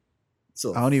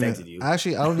 still I don't affected even. you.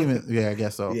 Actually, I don't even. Yeah, I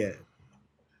guess so. Yeah.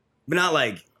 But not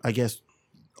like. I guess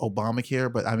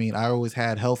Obamacare, but I mean, I always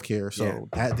had healthcare, so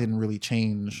that didn't really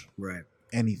change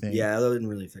anything. Yeah, that didn't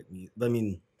really affect me. But I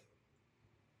mean,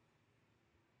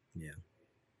 yeah.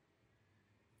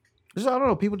 Just, I don't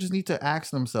know. People just need to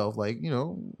ask themselves, like,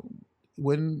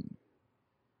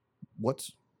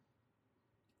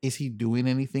 is he doing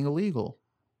anything illegal?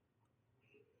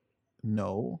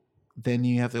 No. Then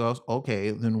you have to ask,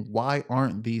 okay, then why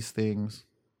aren't these things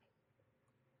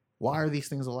Why are these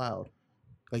things allowed?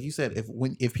 Like you said,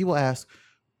 if people have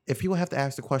to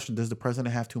ask the question, does the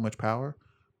president have too much power?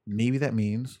 Maybe that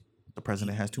means the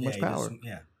president has too much power.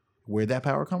 Where'd that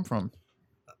power come from?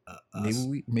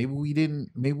 Maybe we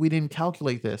didn't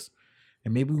calculate this,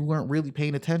 and maybe we weren't really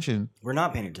paying attention. We're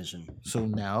not paying attention. So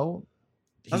now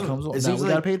he comes on. Now we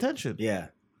gotta pay attention. Yeah,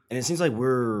 and it seems like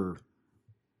we're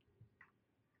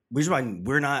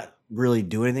not really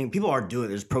doing anything. People are doing.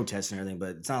 There's protests and everything,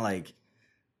 but it's not like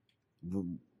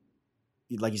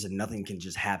you said, nothing can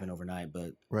just happen overnight.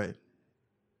 But right,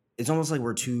 it's almost like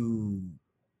we're too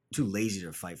lazy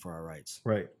to fight for our rights.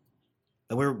 Right.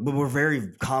 We're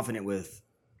very confident with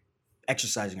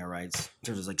exercising our rights in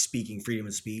terms of like speaking, freedom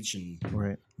of speech, and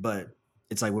right. But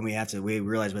it's like when we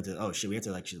realize we have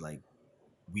to actually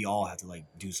we all have to like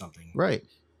do something. Right.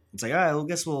 It's like, all right, well,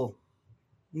 guess we'll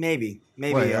maybe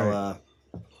I'll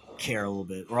care a little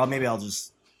bit, or maybe I'll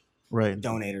just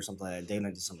donate or something like that,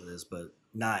 donate to some of this, but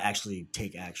not actually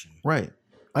take action. Right.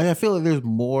 I feel like there's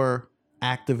more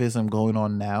activism going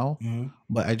on now,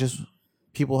 but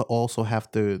people also have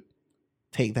to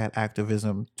take that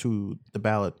activism to the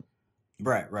ballot.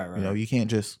 Right. You know, you can't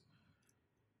just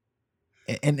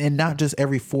and not just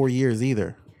every 4 years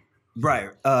either. Right.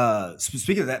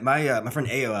 Speaking of that, my friend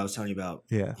Ayo, I was telling you about.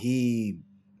 Yeah. He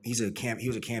was a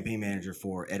campaign manager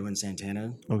for Edwin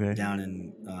Santana. Okay. Down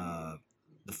in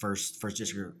the first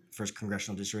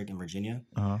congressional district in Virginia.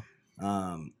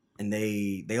 And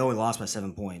they only lost by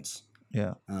 7 points.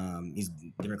 Yeah. He's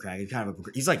Democrat.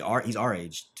 He's our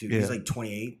age too. Yeah. He's like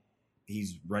 28.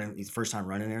 He's running. He's first time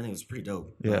running and everything. It was pretty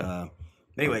dope. Yeah.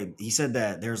 Anyway, he said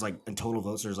that there's like in total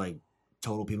votes, there's like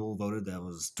total people voted that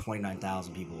was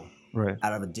 29,000 people. Right.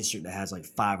 Out of a district that has like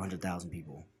 500,000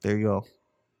 people. There you go.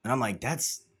 And I'm like,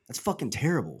 that's fucking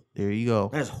terrible. There you go.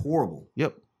 That is horrible.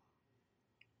 Yep.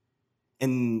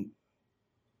 And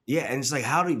yeah, and it's like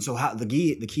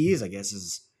the key is, I guess,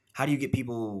 is how do you get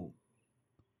people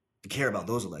to care about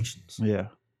those elections? Yeah.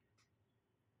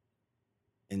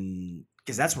 And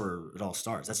because that's where it all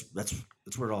starts. That's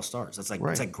where it all starts. That's like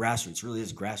It's like grassroots. It really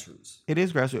is grassroots. It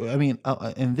is grassroots. I mean,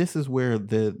 and this is where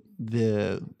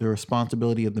the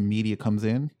responsibility of the media comes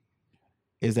in,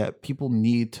 is that people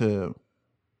need to,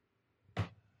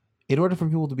 in order for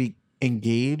people to be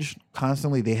engaged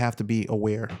constantly, they have to be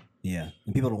aware. Yeah,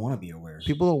 and people don't want to be aware.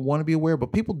 People don't want to be aware,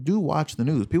 but people do watch the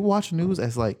news. People watch the news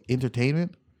as like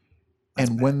entertainment,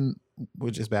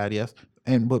 which is bad, yes.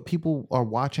 But people are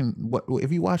watching.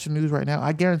 If you watch the news right now?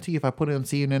 I guarantee if I put it on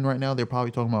CNN right now, they're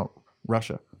probably talking about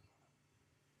Russia.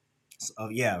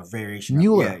 Variation.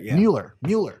 Mueller.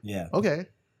 Yeah. Okay.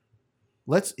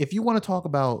 If you want to talk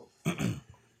about,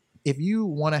 if you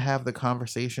want to have the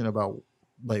conversation about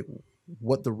like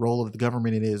what the role of the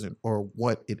government it is, or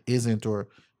what it isn't, or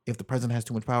if the president has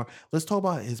too much power, let's talk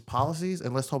about his policies,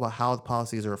 and let's talk about how the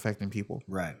policies are affecting people.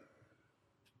 Right.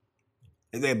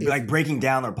 Like breaking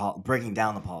down the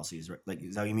policies, right? Like,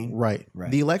 is that what you mean? Right.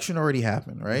 The election already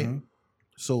happened, right? Mm-hmm.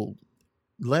 So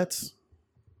let's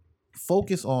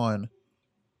focus on,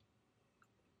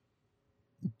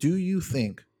 do you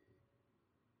think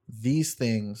these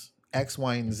things, X,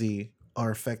 Y, and Z, are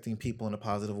affecting people in a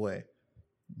positive way?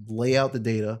 Lay out the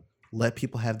data, let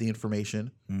people have the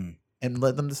information, and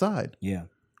let them decide. Yeah.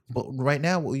 But right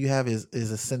now, what you have is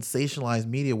a sensationalized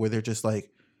media where they're just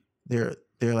like, they're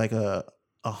like a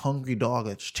hungry dog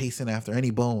that's chasing after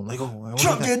any bone. Like, oh,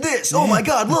 Trump did this. Oh my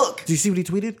God, look. Do you see what he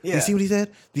tweeted? Yeah. Do you see what he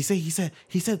said?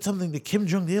 He said something to Kim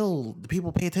Jong-il. The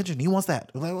people pay attention. He wants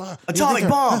that. Like, atomic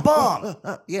bomb.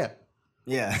 Yeah.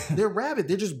 Yeah. They're rabid.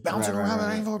 They're just bouncing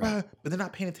around. Right. But they're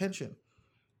not paying attention.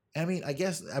 I mean,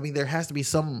 there has to be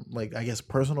some, like, I guess,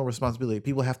 personal responsibility.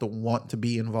 People have to want to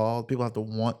be involved. People have to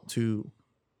want to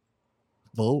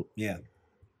vote. Yeah.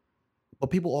 But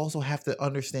people also have to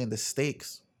understand the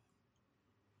stakes.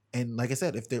 And like I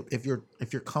said, if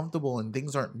you're comfortable and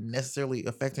things aren't necessarily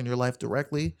affecting your life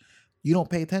directly, you don't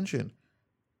pay attention.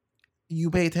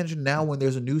 You pay attention now when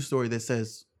there's a news story that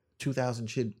says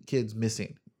 2,000 kids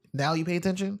missing. Now you pay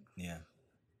attention? Yeah.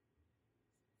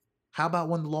 How about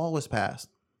when the law was passed?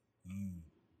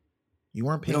 You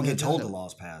weren't paying attention. You don't get told the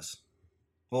law's passed.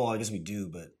 Well, I guess we do,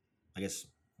 but I guess,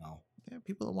 well. Yeah,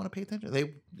 people don't want to pay attention.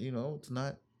 They,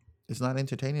 it's not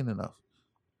entertaining enough.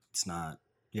 It's not.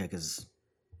 Yeah, because,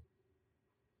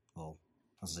 well,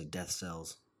 I was going to say death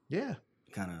sells. Yeah.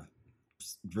 Kind of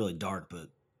really dark, but.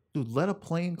 Dude, let a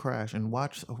plane crash and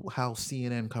watch how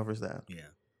CNN covers that. Yeah.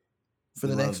 For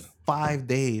the next 5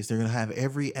 days, they're going to have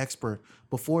every expert,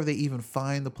 before they even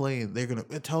find the plane, they're going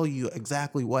to tell you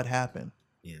exactly what happened.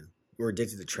 Yeah. We're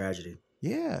addicted to tragedy.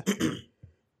 Yeah.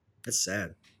 That's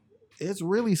sad. It's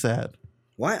really sad.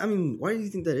 Why? I mean, why do you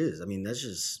think that is? I mean, that's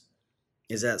just...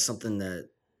 Is that something that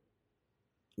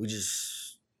we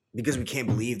just because we can't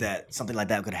believe that something like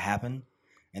that could happen,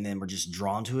 and then we're just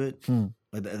drawn to it?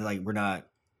 Like we're not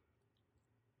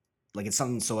like it's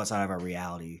something so outside of our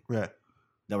reality Right.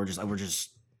 that we're just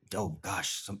oh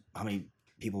gosh, how many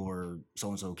people were so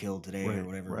and so killed today or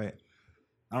whatever. Right.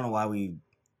 I don't know why we're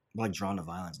like drawn to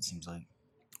violence. It seems like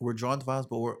we're drawn to violence,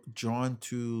 but we're drawn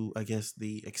to, I guess,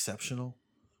 the exceptional.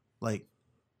 Like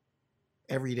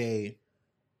every day,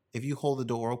 if you hold the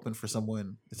door open for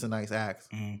someone, it's a nice act,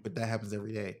 but that happens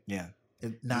every day. Yeah.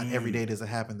 Not every day does it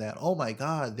happen that, oh my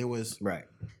God, there was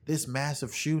this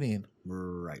massive shooting.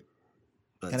 Right.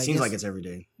 But it seems like it's every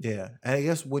day. Yeah. And I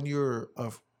guess when you're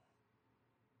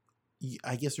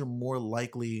I guess you're more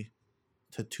likely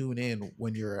to tune in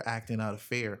when you're acting out of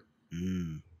fear.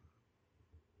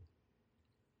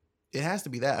 It has to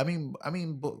be that. I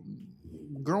mean, but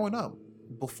growing up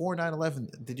before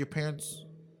 9/11, did your parents,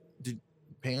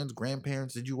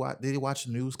 grandparents, did they watch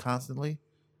the news constantly?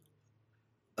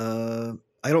 I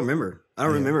don't remember.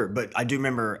 Remember, but I do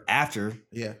remember after.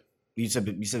 Yeah. You said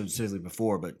specifically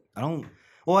before, but I don't.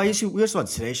 Well, we used to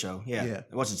watch Today Show. Yeah.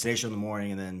 I watched the Today Show in the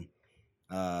morning, and then,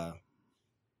 I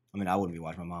mean, I wouldn't be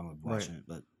watching. My mom would be watching it,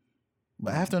 but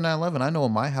after 9/11, I know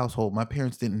in my household, my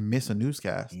parents didn't miss a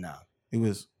newscast. No, it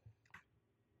was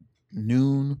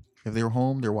noon. If they were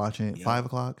home, they're watching it 5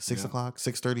 o'clock, 6 o'clock,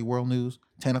 6:30 World News,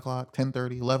 10 o'clock,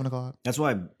 10:30, 11 o'clock. That's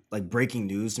why, like, breaking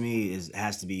news to me is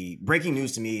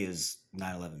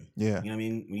 9/11. Yeah, you know what I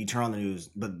mean. When you turn on the news,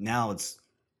 but now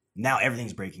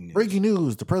everything's breaking news. Breaking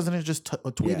news. The president just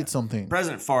tweeted something.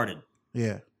 President farted.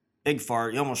 Yeah, big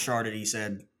fart. He almost sharted. He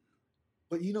said.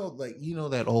 But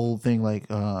that old thing, like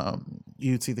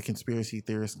you'd see the conspiracy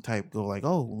theorist type go like,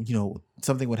 oh,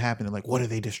 something would happen, and like, what are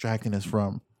they distracting us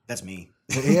from? That's me.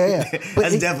 Yeah.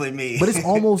 That's definitely me. But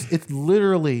it's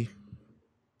literally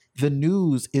the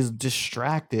news is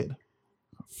distracted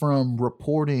from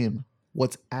reporting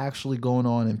what's actually going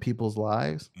on in people's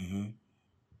lives.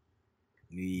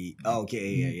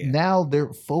 Okay. Now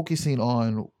they're focusing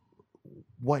on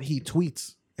what he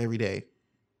tweets every day.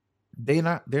 They're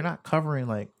not covering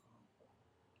like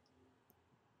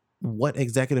what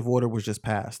executive order was just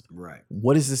passed. Right.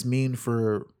 What does this mean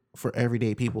for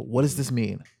everyday people? What does this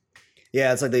mean?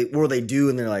 Yeah, it's like they do,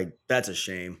 and they're like, that's a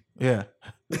shame. Yeah.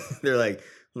 They're like,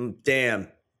 damn,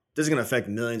 this is gonna affect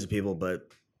millions of people, but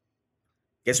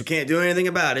guess we can't do anything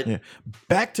about it. Yeah.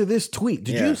 Back to this tweet.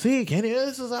 Did you see, Kenny?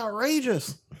 This is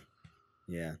outrageous.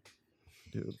 Yeah.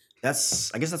 Dude. I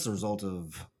guess that's a result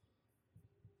of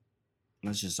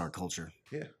that's just our culture.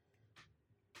 Yeah.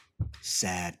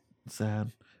 Sad.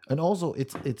 And also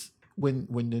it's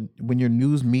when your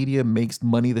news media makes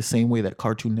money the same way that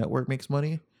Cartoon Network makes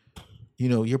money,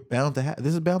 you're bound to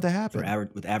this is bound to happen.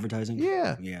 With advertising?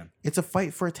 Yeah. Yeah. It's a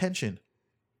fight for attention.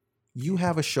 You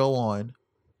have a show on.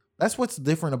 That's what's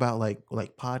different about like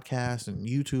podcasts and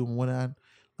YouTube and whatnot.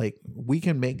 Like we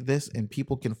can make this and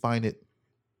people can find it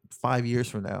 5 years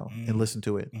from now and listen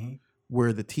to it.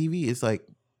 Where the TV is like,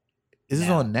 this is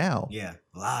on now. Yeah.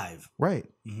 Live. Right.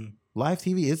 Live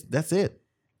TV that's it.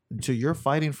 So you're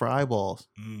fighting for eyeballs.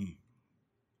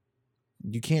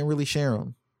 You can't really share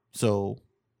them. So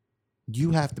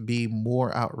you have to be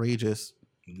more outrageous.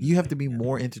 You have to be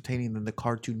more entertaining than the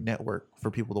Cartoon Network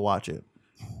for people to watch it.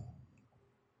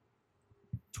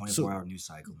 24-hour news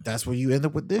cycle. That's where you end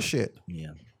up with this shit.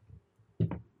 Yeah.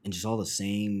 And just all the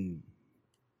same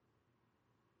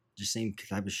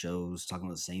type of shows talking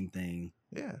about the same thing.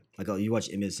 Yeah. Like, oh, you watch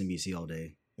MSNBC all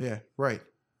day. Yeah, right.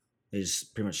 They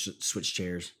just pretty much switch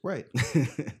chairs. Right.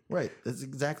 Right. That's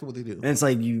exactly what they do. And it's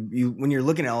like you when you're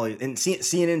looking at all and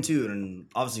CNN too, and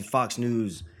obviously Fox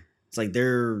News, it's like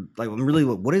they're like, really,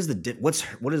 what is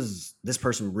this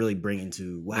person really bringing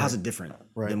to? How's it different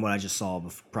than what I just saw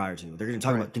prior to? They're going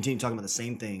to continue talking about the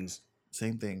same things.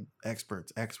 Same thing. Expert.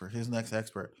 Here's the next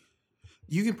expert.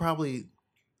 You can probably,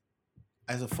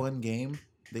 as a fun game,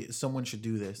 someone should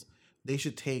do this. They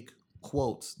should take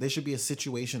quotes. There should be a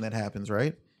situation that happens,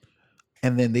 right?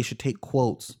 And then they should take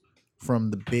quotes from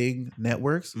the big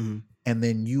networks, and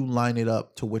then you line it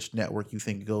up to which network you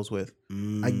think it goes with.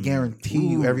 I guarantee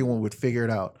you everyone would figure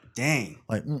it out. Dang.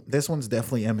 Like, this one's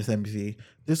definitely MSNBC.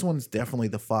 This one's definitely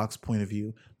the Fox point of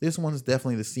view. This one's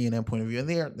definitely the CNN point of view.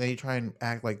 And they try and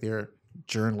act like they're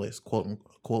journalists, quote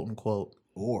unquote.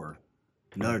 Or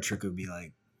another trick would be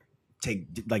like, take,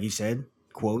 like you said,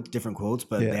 different quotes,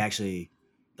 but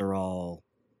they're all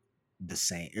the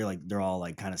same. They're all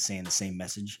like kind of saying the same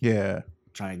message. Yeah.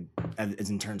 Trying, it's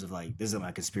in terms of like, this is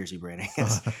my conspiracy brain, I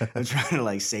guess. I'm trying to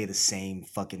like say the same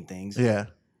fucking things. Yeah.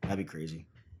 That'd be crazy.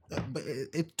 But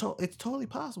it's totally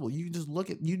possible. You can just look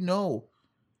at,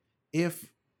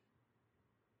 if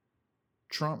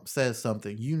Trump says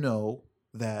something, you know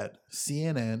that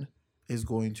CNN is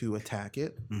going to attack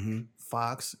it. Mm-hmm.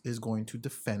 Fox is going to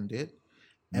defend it.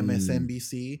 Mm.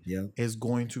 MSNBC is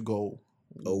going to go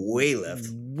way left,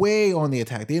 way on the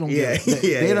attack. They don't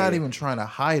they're not even trying to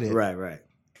hide it. Right.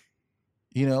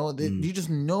 You know, you just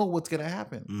know what's gonna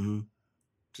happen. Mm-hmm.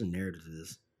 There's a narrative to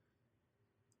this.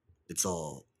 It's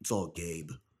all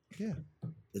Gabe. Yeah.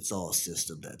 It's all a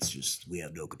system that's just we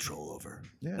have no control over.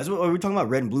 Yeah. That's what we were talking about.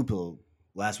 Red and Blue Pill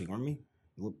last week, weren't we?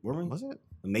 Was it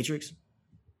The Matrix?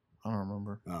 I don't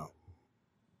remember. Oh,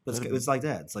 but it's like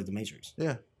that. It's like the Matrix.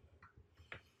 Yeah.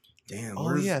 Damn.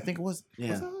 Oh yeah, I think it was.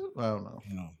 Yeah. Was I don't know.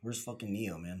 Where's fucking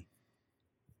Neo, man?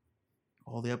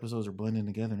 All the episodes are blending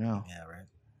together now. Yeah, right.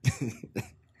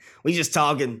 We just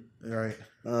talking. All right.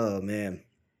 Oh man.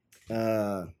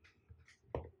 What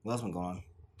else been going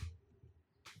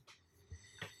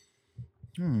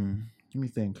on? Let me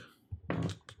think.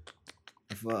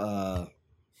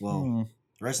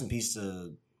 Rest in peace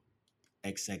to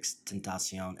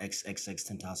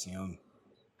XXXTentacion.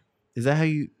 Is that how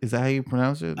you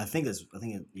pronounce it? I think it.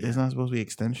 Yeah. It's not supposed to be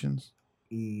extensions.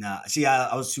 Nah. See,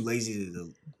 I was too lazy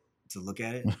to look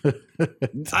at it.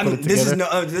 I'm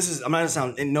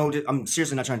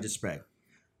seriously not trying to disrespect.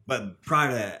 But prior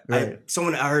to that, right.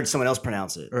 I heard someone else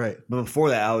pronounce it. Right. But before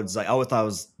that, I always thought it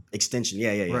was extension.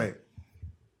 Yeah. Right.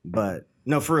 But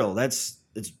no, for real, these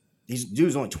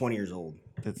dude's only 20 years old.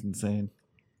 That's insane.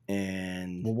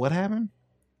 And well, what happened?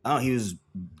 Oh, he was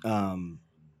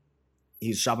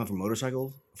shopping for a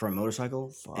motorcycle,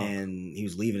 and he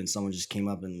was leaving, and someone just came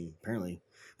up and apparently.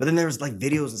 But then there was like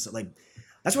videos and stuff. Like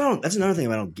that's another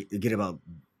thing I don't get about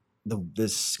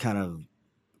this kind of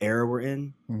era we're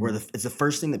in, where it's the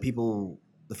first thing that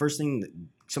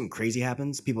something crazy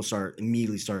happens, people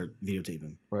immediately start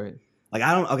videotaping. Right. Like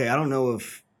I don't know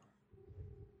if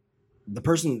the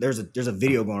person there's a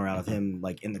video going around of him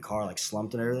like in the car like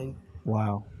slumped and everything.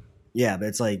 Wow. Yeah, but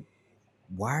it's like,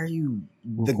 why are you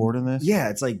recording this? Yeah,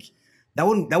 it's like that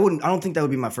wouldn't I don't think that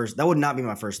would not be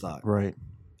my first thought. Right.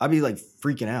 I'd be like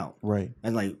freaking out. Right.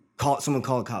 And like call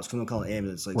the cops, someone call an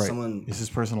ambulance, like someone is this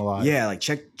person alive? Yeah, like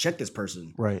check this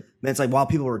person. Right. And it's like while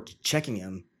people were checking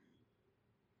him,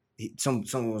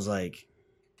 someone was like,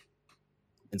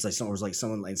 it's like someone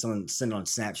sent it on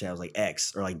Snapchat. It was like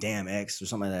X or like damn X or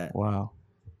something like that. Wow.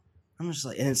 I'm just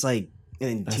like, and it's like,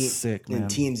 and then sick, man. And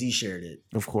TMZ shared it.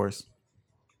 Of course.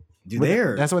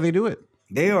 Dude, that's why they do it.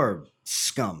 They are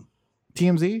scum.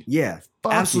 TMZ? Yeah.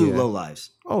 Fuck absolute yeah.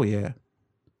 lowlives. Oh yeah.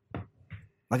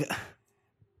 Like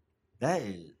that's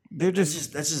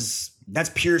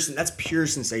pure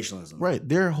sensationalism. Right.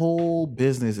 Their whole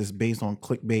business is based on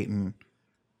clickbait and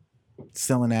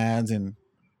selling ads and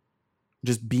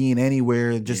just being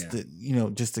anywhere, they don't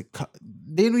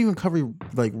even cover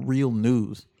like real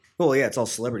news. Well, yeah, it's all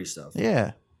celebrity stuff.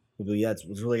 Yeah. But yeah, it's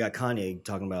really got Kanye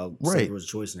talking about Celebrity's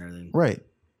choice and everything. Right.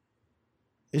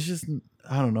 It's just,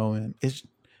 I don't know, man.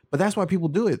 But that's why people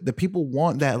do it. The people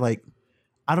want that, like,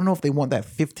 I don't know if they want that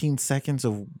 15 seconds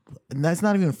of, and that's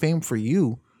not even fame for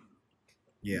you.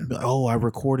 Yeah. But, I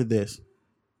recorded this.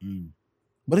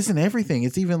 But it's in everything.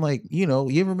 It's even like, you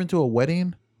ever been to a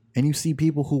wedding and you see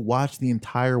people who watch the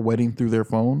entire wedding through their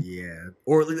phone? Yeah.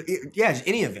 Or, just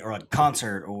any event or like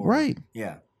concert or. Right.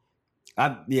 Yeah.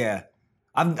 I've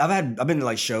been to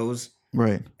like shows.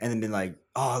 Right. And then been like,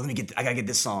 oh, I gotta get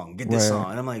this song, song.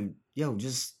 And I'm like, yo,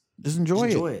 just enjoy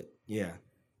it. Yeah.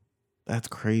 That's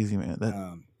crazy, man.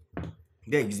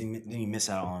 Yeah, because then you miss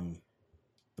out on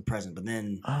the present. But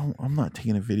then I'm not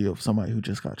taking a video of somebody who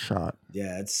just got shot.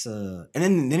 Yeah, it's and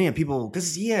then he had people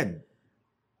because he had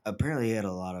a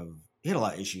lot of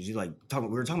issues. We were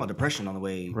talking about depression on the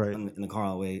way in the car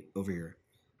on the way over here.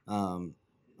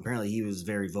 Apparently he was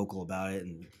very vocal about it,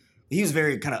 and he was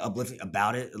very kind of uplifting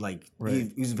about it. Like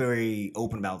he was very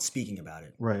open about speaking about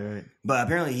it. Right. But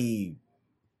apparently he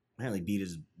beat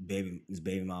his baby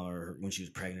mama when she was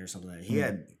pregnant or something like that. He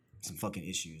had some fucking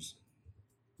issues.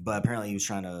 But apparently he was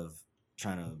trying to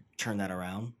turn that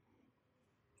around.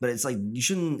 But it's like you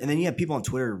shouldn't. And then you have people on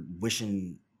Twitter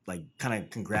wishing, like, kind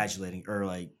of congratulating or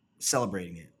like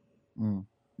celebrating it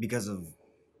because of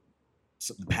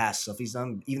the past stuff he's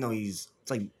done. Even though it's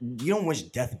like you don't wish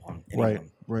death upon anyone.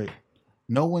 Right.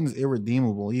 No one's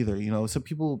irredeemable either. Some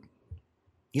people.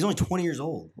 He's only 20 years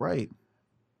old. Right.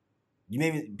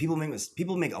 People make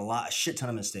a shit ton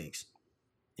of mistakes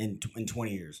in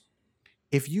 20 years.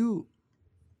 If you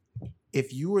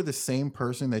were the same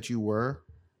person that you were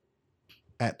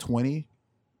at 20,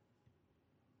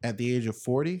 at the age of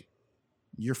 40,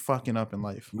 you're fucking up in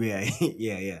life.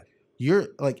 Yeah. You're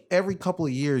like every couple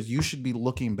of years, you should be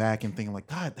looking back and thinking like,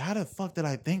 God, how the fuck did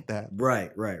I think that?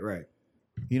 Right.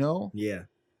 You know? Yeah.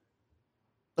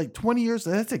 Like 20 years,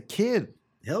 that's a kid.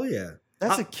 Hell yeah.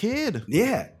 That's a kid.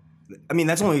 Yeah. I mean,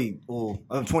 that's only,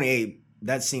 I'm 28.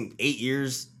 That seemed 8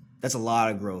 years. That's a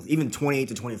lot of growth. Even 28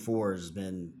 to 24 has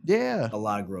been a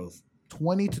lot of growth.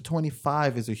 20 to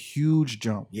 25 is a huge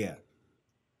jump. Yeah.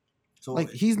 So like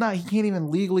he can't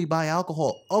even legally buy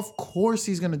alcohol. Of course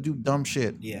he's gonna do dumb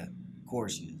shit. Yeah, of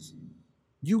course he is.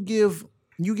 You give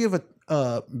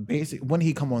a basic, when did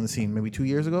he come on the scene? Maybe 2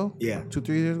 years ago? Yeah. 2-3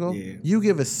 years ago? Yeah. You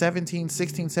give a 16,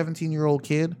 17-year-old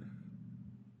kid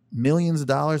millions of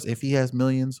dollars, if he has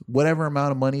millions, whatever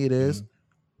amount of money it is,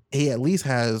 he at least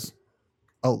has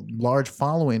a large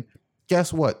following.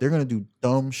 Guess what? They're gonna do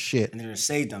dumb shit. And they're gonna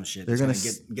say dumb shit. They're gonna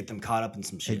get them caught up in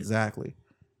some shit. Exactly.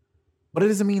 But it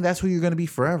doesn't mean that's who you're gonna be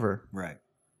forever. Right.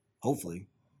 Hopefully.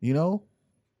 You know?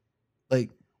 Like,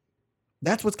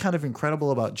 that's what's kind of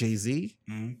incredible about Jay-Z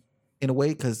in a way,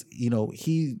 because, you know,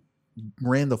 he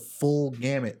ran the full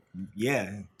gamut.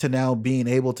 Yeah. To now being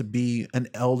able to be an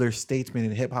elder statesman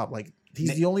in hip hop. Like,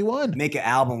 he's the only one. Make an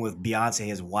album with Beyonce,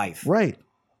 his wife. Right.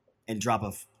 And drop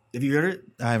have you heard it?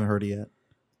 I haven't heard it yet.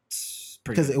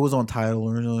 Because it was on Tidal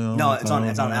originally. No, it's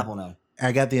on Apple now.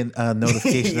 I got the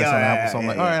notification that's on Apple, so I'm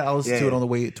like, all right, I'll listen to it on the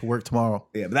way to work tomorrow.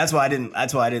 Yeah, but that's why I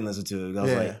didn't listen to it. I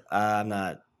was like, I'm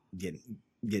not getting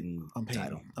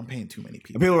Tidal. I'm paying too many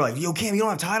people. And people were like, yo, Cam, you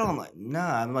don't have Tidal? I'm like,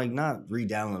 nah, I'm like not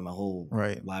re-downloading my whole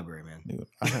library, man. Dude,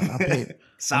 I paid.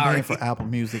 Sorry. I'm paying for Apple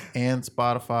Music and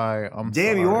Spotify.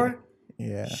 Damn, you are?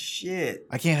 Yeah. Shit.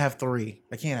 I can't have three.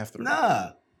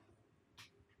 Nah.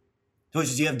 So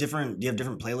do you have different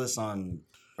playlists on,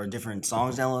 or different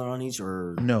songs downloaded on each,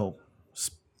 or no?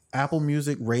 Apple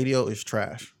Music radio is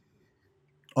trash,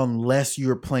 unless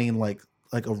you're playing like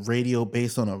a radio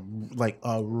based on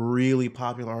a really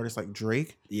popular artist like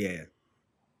Drake. Yeah.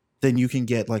 Then you can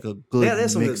get like a good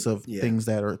mix of things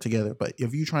that are together. But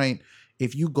if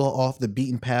you go off the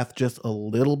beaten path just a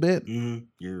little bit,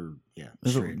 you're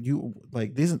this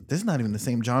is not even the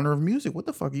same genre of music. What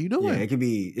the fuck are you doing? Yeah, it could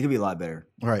be a lot better.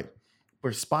 Right.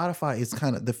 Where Spotify is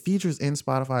kind of, the features in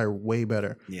Spotify are way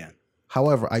better. Yeah.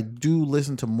 However, I do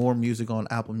listen to more music on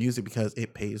Apple Music because they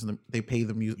pay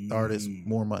the music artists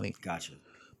more money. Gotcha.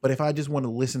 But if I just want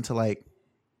to listen to like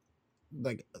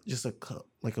just a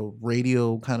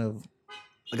radio kind of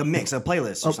like a mix, a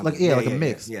playlist, or something. a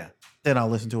mix. Yeah. Then I'll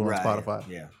listen to it on Spotify.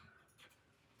 Yeah.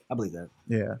 I believe that.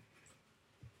 Yeah.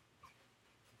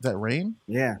 Is that rain?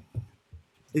 Yeah.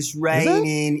 It's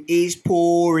raining. It's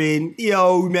pouring. The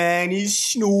old man is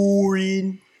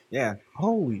snoring. Yeah.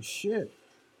 Holy shit.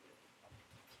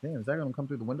 Damn, is that going to come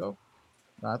through the window?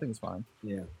 No, I think it's fine.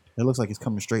 Yeah. It looks like he's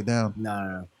coming straight down.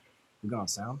 No. We're going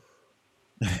to sound?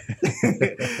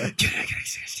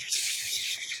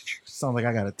 Sounds like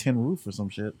I got a tin roof or some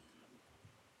shit.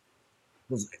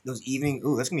 Those evening...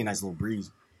 Ooh, that's going to be a nice little breeze.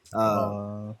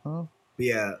 Huh? But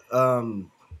yeah.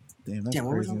 Damn, that's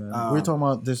crazy, man. We're talking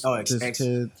about this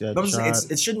kid. Yeah,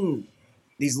 it shouldn't...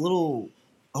 These little...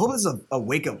 I hope it's a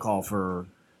wake-up call for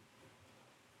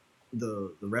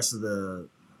the rest of the...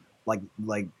 Like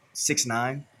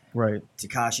 6ix9ine. Right.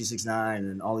 Tekashi 6ix9ine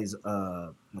and all these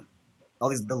the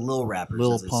little rappers.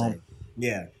 Lil Pump. Say.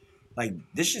 Yeah. Like,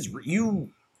 this shit's...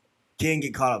 You can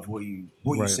get caught up for what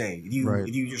you say. If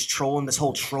you just trolling this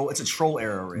whole troll... It's a troll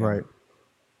era already. Right.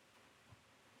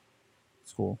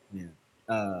 It's cool. Yeah.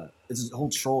 It's a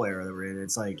whole troll era that we're in.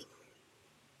 It's like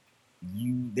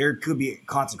there could be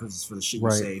consequences for the shit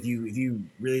you say. If you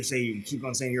really say, you keep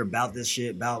on saying you're about this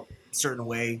shit, about a certain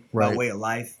way, about way of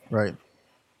life, right?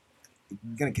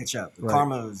 You're gonna catch up.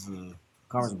 Karma's a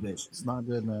bitch. It's not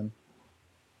good, man.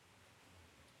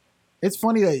 It's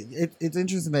funny that it's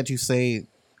interesting that you say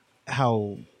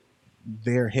how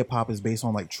their hip hop is based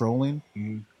on like trolling,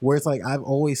 where it's like I've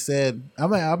always said,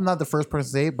 I'm not the first person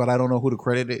to say it, but I don't know who to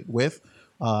credit it with.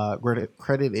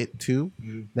 Credit it to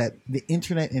that the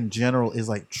internet in general is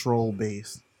like troll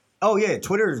based. Oh yeah,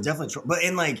 Twitter is definitely troll, but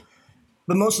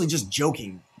mostly just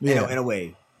joking, in a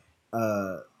way,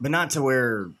 but not to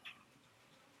where.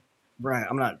 Right,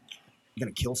 I'm not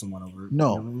gonna kill someone over it.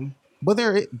 No, you know what I mean? but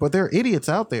there are idiots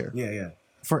out there. Yeah.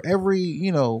 For every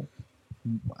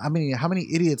how many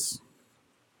idiots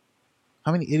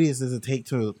does it take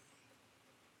to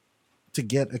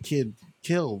get a kid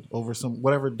killed over some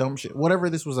whatever dumb shit, whatever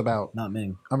this was about? Not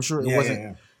many. I'm sure it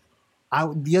wasn't.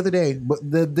 Yeah. The other day, but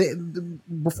the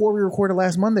before we recorded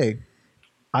last Monday,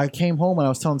 I came home and I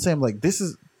was telling Sam, like,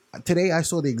 today I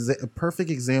saw a perfect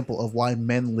example of why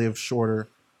men live shorter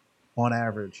on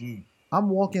average. I'm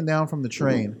walking down from the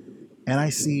train and I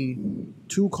see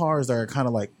two cars that are kind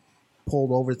of like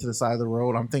pulled over to the side of the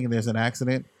road. I'm thinking there's an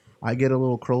accident. I get a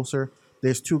little closer.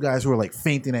 there's two guys who are like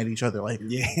fainting at each other, like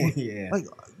yeah. like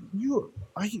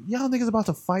y'all niggas about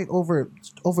to fight over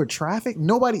traffic.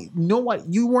 Nobody,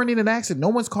 you weren't in an accident. No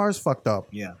one's car's fucked up.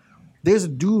 Yeah. There's a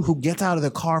dude who gets out of the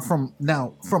car from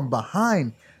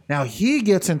behind. Now he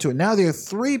gets into it. Now there are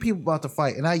three people about to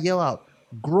fight, and I yell out,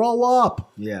 "Grow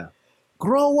up!" Yeah.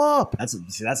 Grow up. That's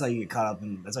how you get caught up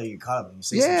in. That's how you get caught up in. You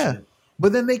say some shit.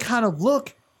 But then they kind of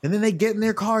look, and then they get in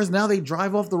their cars. Now they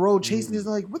drive off the road chasing. It's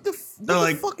like, what the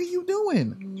fuck are you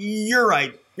doing? You're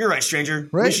right. You're right, stranger.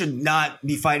 Right? We should not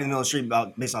be fighting in the middle of the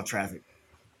street based off traffic.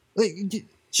 Like,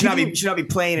 Should not be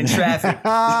playing in traffic. It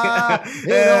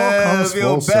all comes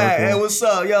full circle. Hey, what's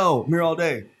up, yo? I'm here all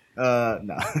day.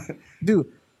 Nah.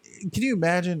 Dude, can you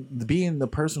imagine being the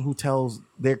person who tells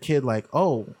their kid like,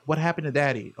 "Oh, what happened to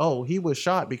daddy? Oh, he was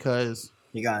shot because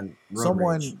he got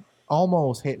someone rage.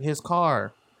 Almost hit his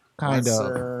car." Kind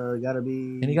of. Gotta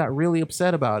be. And he got really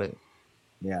upset about it.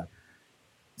 Yeah.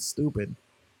 Stupid.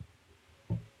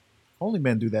 Only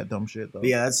men do that dumb shit, though. But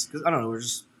yeah, that's, I don't know.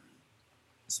 It's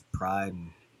pride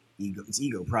and ego. It's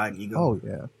ego, pride, and ego. Oh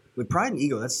yeah. With pride and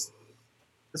ego, that's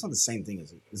not the same thing,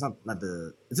 is it? It's not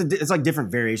the. It's like different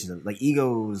variations of it. Like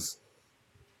egos.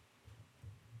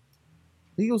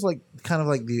 Ego's like kind of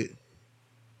like the.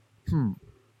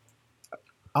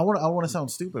 I want to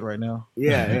sound stupid right now.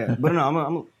 Yeah. But no,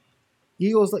 I'm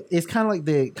Ego's like, it's kind of like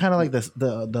the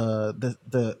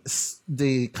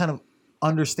kind of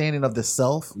understanding of the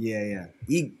self. Yeah.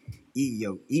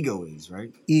 Ego is,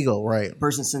 right? Ego, right? A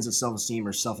person's sense of self-esteem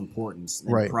or self-importance,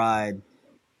 and right? Pride,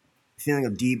 a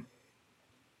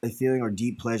feeling or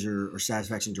deep pleasure or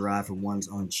satisfaction derived from one's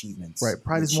own achievements. Right.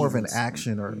 Pride is more of an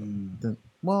action, or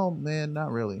well, man, not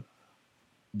really.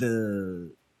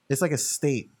 It's like a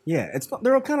state. Yeah,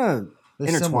 they're all kind of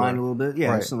intertwined a little bit.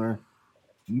 Yeah, right. Similar.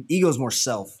 Ego's more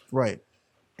self, right?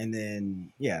 And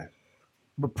then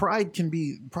but pride can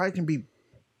be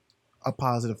a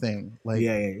positive thing. Like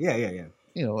yeah.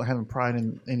 You know, having pride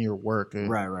in your work.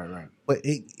 Right. But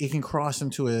it can cross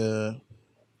into a.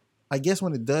 I guess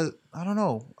when it does, I don't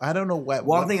know what.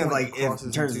 Well, I'm thinking of like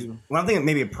when I'm thinking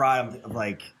maybe a pride of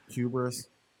like hubris.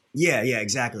 Yeah,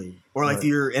 exactly. Or like if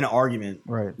you're in an argument,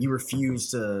 right? You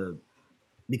refuse to,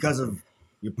 because of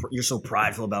you're so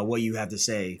prideful about what you have to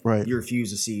say, right? You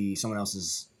refuse to see someone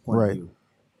else's point of view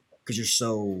because you're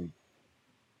so.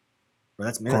 Well,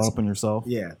 that's caught up in yourself.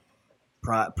 Yeah,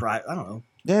 pride. I don't know.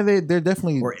 Yeah, they're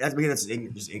definitely. Or that's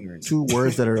just ignorance. Two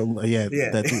words that are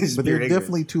but they're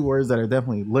definitely two words that are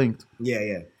definitely linked.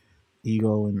 Yeah.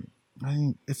 Ego and I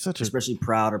mean it's such especially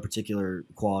proud or particular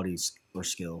qualities or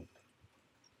skill.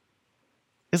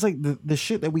 It's like the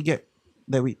shit that we get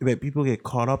that people get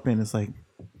caught up in. It's like,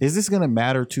 is this gonna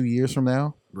matter 2 years from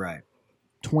now? Right.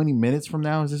 20 minutes from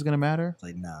now, is this gonna matter? It's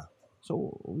like nah.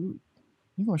 So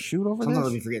you gonna shoot over Sometimes this?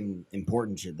 I'll be forgetting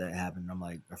important shit that happened. I'm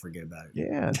like, I forget about it.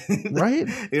 Yeah, right.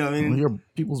 You know what I mean? Your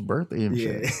people's birthday and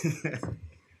shit.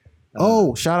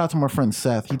 Oh, shout out to my friend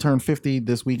Seth. He turned 50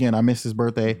 this weekend. I missed his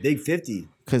birthday. Big 50.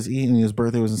 Because his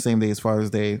birthday was the same day as Father's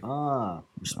Day.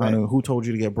 Respect. I know who told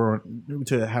you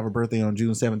to have a birthday on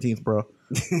June 17th, bro.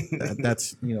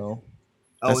 That's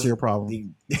that's your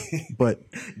problem. But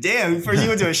damn, first you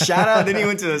went to a shout out, then you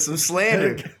went to some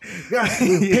slander.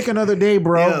 Pick another day,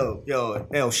 bro.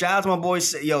 Yo, shout out to my boy.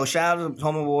 Yo, shout out to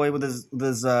my boy with his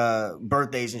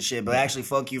birthdays and shit. But actually,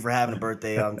 fuck you for having a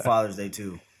birthday on Father's Day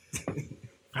too.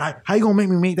 How you gonna make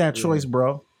me make that choice,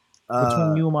 bro?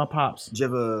 Between you and my pops. Did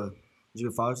you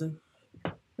have Father's Day?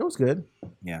 It was good.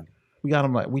 Yeah. We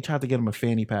tried to get him a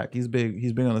fanny pack. He's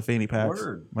big on the fanny packs.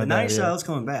 Word. The 90s style's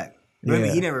coming back.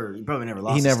 Yeah. He probably never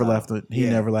lost. He never left it. He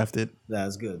never left it.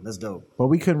 That's good. That's dope. But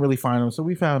we couldn't really find him, so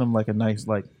we found him like a nice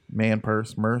man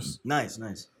purse, Merce. Nice.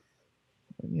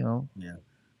 Yeah.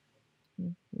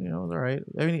 It's all right.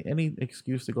 Any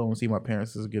excuse to go and see my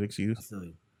parents is a good excuse. I feel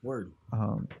you. Word.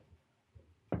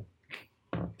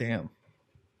 Damn.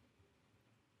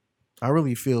 I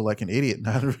really feel like an idiot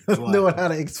not knowing how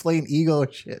to explain ego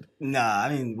and shit. Nah,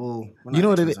 I mean, well, you know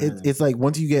what it's like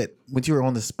once you're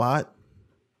on the spot,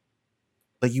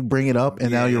 like you bring it up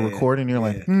and now you're recording, you're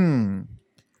like,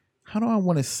 how do I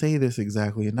want to say this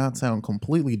exactly and not sound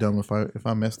completely dumb if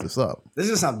I mess this up? This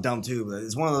is sound dumb too, but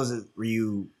it's one of those where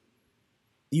you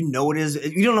know it is.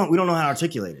 We don't know how to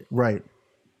articulate it. Right.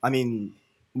 I mean,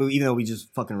 even though we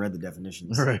just fucking read the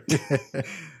definitions. Right.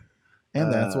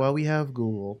 And that's why we have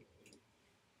Google.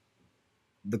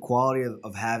 The quality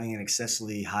of having an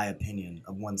excessively high opinion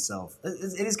of oneself.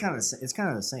 It is kind of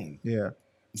the same. Yeah.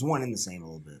 It's one in the same a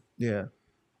little bit. Yeah.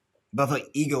 But I feel like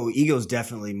ego is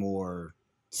definitely more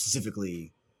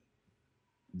specifically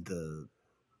the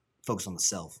focus on the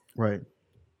self. Right.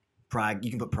 Pride, you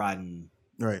can put pride in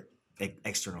right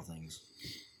external things.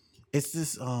 it's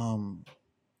this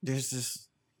there's this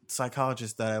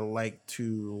psychologist that I like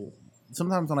to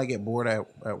sometimes when I get bored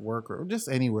at work or just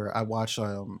anywhere, I watch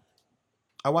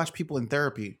people in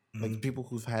therapy, like people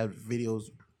who've had videos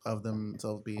of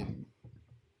themselves being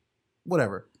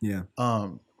whatever. Yeah.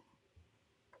 And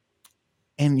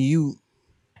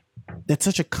that's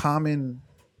such a common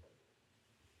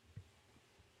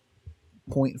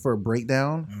point for a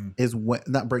breakdown is when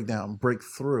not breakdown,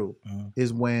 breakthrough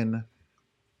is when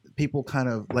people kind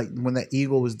of like when that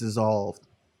ego is dissolved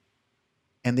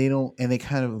and they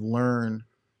kind of learn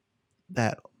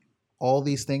that all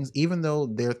these things, even though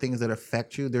they're things that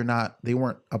affect you, they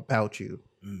weren't about you.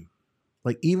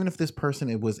 Like even if this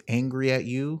person was angry at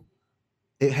you,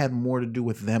 it had more to do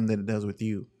with them than it does with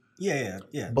you. Yeah.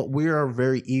 But we are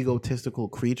very egotistical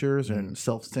creatures and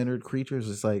self-centered creatures.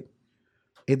 It's like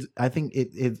I think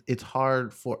it's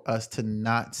hard for us to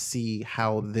not see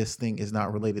how this thing is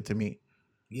not related to me.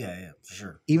 Yeah, for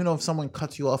sure. Even though if someone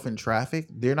cuts you off in traffic,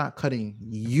 they're not cutting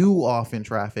you off in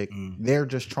traffic. They're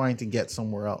just trying to get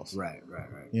somewhere else. Right.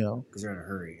 You know? Because they're in a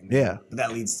hurry. Yeah. But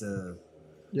that leads to...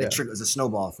 It's a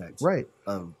snowball effect. Right.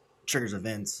 Of triggers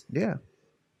events. Yeah.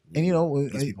 And, you know,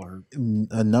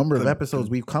 a number of episodes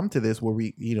we've come to this where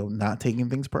we, you know, not taking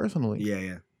things personally.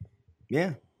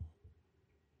 Yeah.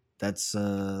 That's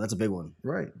a big one.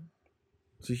 Right.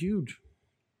 It's a huge.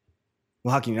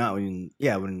 Well, how can you not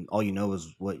when all you know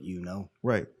is what you know?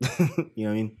 Right. You know what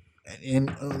I mean?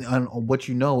 And what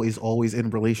you know is always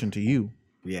in relation to you.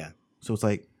 Yeah. So it's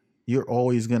like you're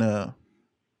always gonna.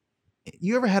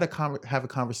 You ever had have a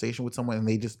conversation with someone and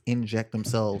they just inject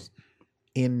themselves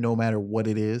in no matter what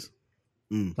it is?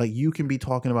 Like you can be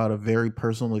talking about a very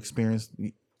personal experience,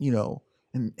 you know,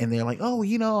 and they're like, oh,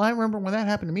 you know, I remember when that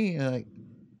happened to me. And like,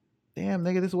 damn,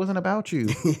 nigga, this wasn't about you.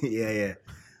 Yeah.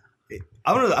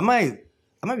 I don't know.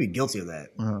 I might be guilty of that,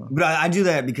 but I do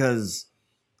that because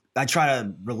I try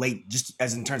to relate, just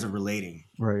as in terms of relating.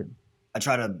 Right. I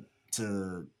try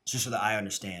to just so that I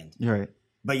understand. Right.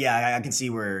 But yeah, I can see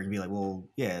where you'd be like, well,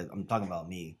 yeah, I'm talking about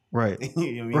me. Right. You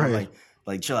know what I mean? Right.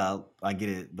 Like chill out. I get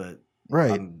it, but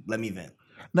let me vent.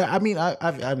 No, I mean,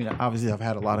 I mean, obviously, I've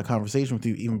had a lot of conversation with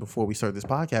you even before we started this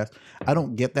podcast. I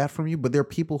don't get that from you, but there are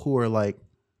people who are like,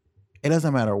 it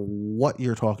doesn't matter what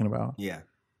you're talking about. Yeah.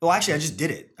 Well, actually, I just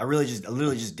did it. I literally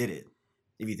just did it.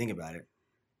 If you think about it,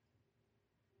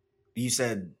 you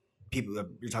said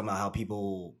you're talking about how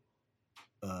people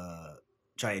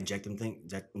try to inject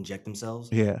themselves.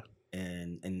 Yeah.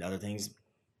 And other things,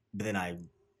 but then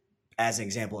as an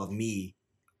example of me,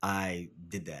 I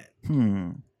did that.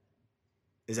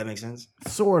 Does that make sense?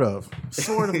 Sort of makes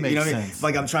you know what sense. I mean?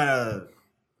 Like I'm trying to,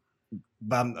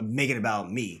 but I'm making it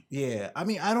about me. Yeah. I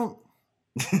mean,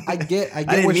 I get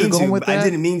I what you're going with that. I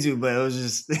didn't mean to, but it was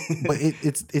just. But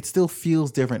it still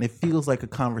feels different. It feels like a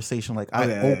conversation. Like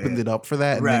I opened it up for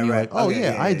that, and then you're like, "Oh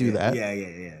yeah, I do that."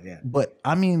 Yeah. But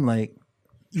I mean, like,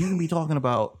 you can be talking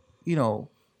about, you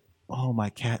know, oh, my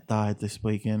cat died this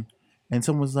weekend, and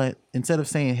someone's like, instead of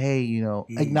saying, "Hey," you know,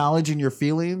 acknowledging your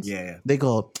feelings, they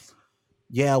go,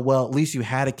 "Yeah, well, at least you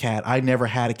had a cat. I never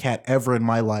had a cat ever in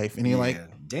my life," and you're like,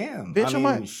 "Damn,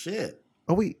 bitch, shit."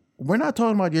 We're not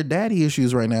talking about your daddy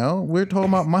issues right now. We're talking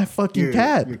about my fucking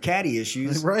cat. Your catty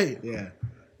issues. Right. Yeah.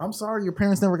 I'm sorry your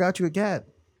parents never got you a cat.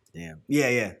 Damn.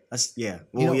 Yeah. That's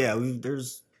Well, you know,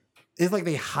 there's. It's like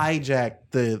they hijacked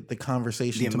the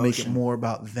conversation to make it more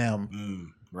about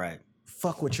them. Right.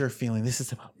 Fuck what you're feeling. This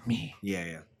is about me.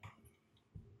 Yeah.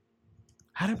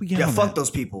 How did we get? Yeah. Fuck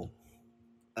those people.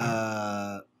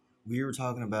 We were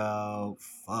talking about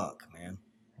man.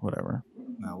 Whatever.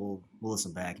 No, we'll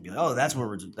listen back and be like, oh, that's where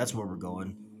we're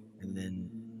going, and then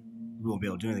we won't be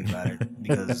able to do anything about it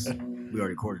because we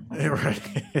already recorded. Right.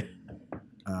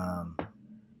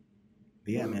 But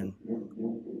yeah, man.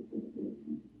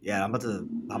 Yeah, I'm about to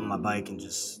hop on my bike and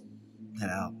just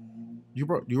head out. You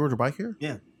rode your bike here?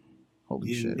 Yeah.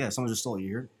 Holy shit. Yeah, someone just stole it.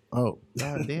 You heard? Oh,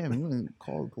 god damn! You didn't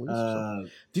call the police.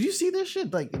 Did you see this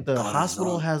shit? Like the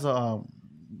hospital has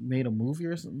made a movie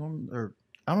or something, or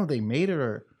I don't know if they made it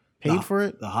or paid for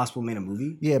it. The hospital made a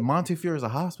movie? Yeah, Montefiore is a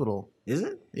hospital. Is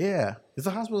it? Yeah. It's a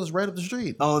hospital that's right up the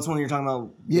street. Oh, it's one you're talking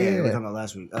about? Yeah. We were talking about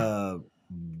last week.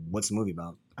 What's the movie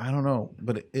about? I don't know,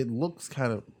 but it looks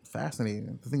kind of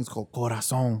fascinating. The thing's called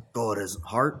Corazon.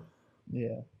 Heart?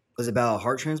 Yeah. Was it about a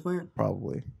heart transplant?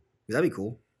 Probably. That'd be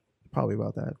cool. Probably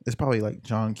about that. It's probably like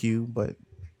John Q, but...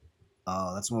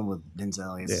 Oh, that's the one with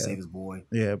Denzel. He has to save his boy.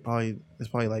 Yeah, probably. It's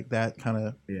probably like that kind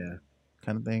of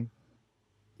thing.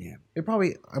 Yeah. It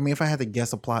probably, I mean, if I had to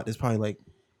guess a plot, it's probably like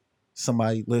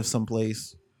somebody lives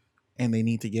someplace and they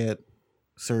need to get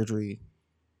surgery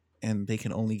and they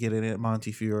can only get it at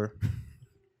Montefiore.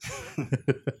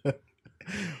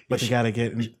 But they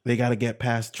gotta get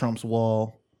past Trump's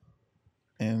wall,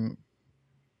 and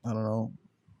I don't know.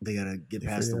 They gotta get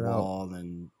past the wall, and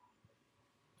then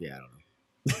I don't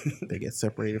know. They get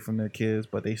separated from their kids,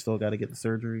 but they still got to get the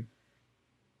surgery.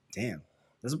 Damn,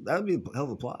 that would be a hell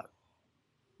of a plot.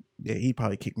 Yeah, he'd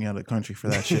probably kick me out of the country for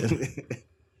that shit.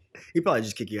 He'd probably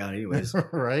just kick you out anyways.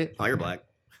 Right? Oh, you're black.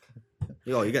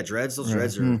 Yo, you got dreads? Those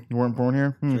dreads are... You weren't born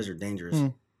here? Dreads are dangerous.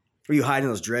 Where are you hiding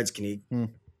those dreads, Kanique?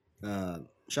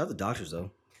 Shout out to doctors,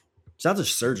 though. Shout out to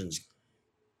surgeons.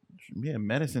 Yeah,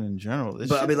 medicine in general.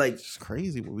 But I mean, like... It's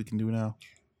crazy what we can do now.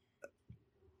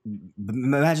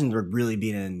 Imagine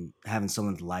really having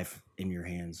someone's life in your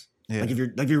hands. Yeah. Like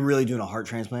if you're really doing a heart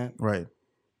transplant. Right.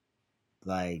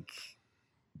 Like...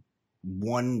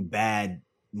 one bad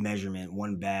measurement,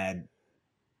 one bad,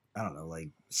 I don't know, like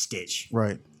stitch.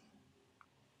 Right.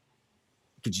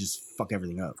 Could just fuck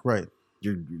everything up. Right.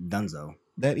 You're donezo.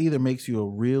 That either makes you a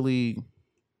really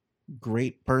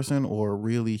great person or a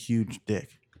really huge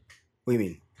dick. What do you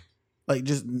mean? Like,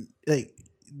 just like,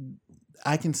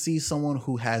 I can see someone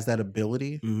who has that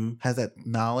ability, has that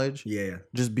knowledge. Yeah.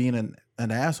 Just being an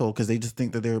asshole because they just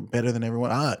think that they're better than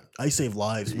everyone. I save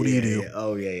lives. What do you do? Yeah.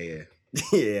 Oh, yeah.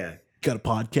 Yeah. Got a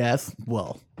podcast?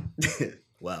 Well,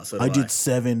 wow. So I did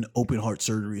 7 open heart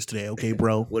surgeries today. Okay,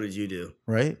 bro. What did you do?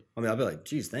 Right? I mean, I'll be like,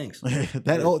 geez, thanks.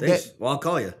 Thanks. Well, I'll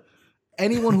call you.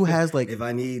 Anyone who has like, if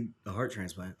I need a heart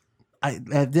transplant, I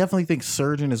definitely think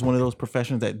surgeon is one of those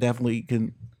professions that definitely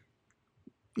can.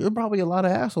 There are probably a lot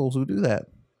of assholes who do that.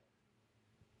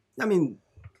 I mean,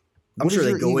 I'm sure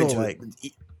they go into like,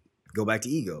 it. Go back to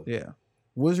ego. Yeah.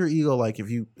 What's your ego like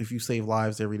if you save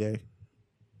lives every day?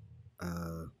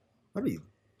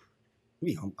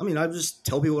 I mean, I just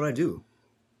tell people what I do.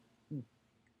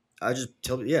 I just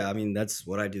tell, I mean, that's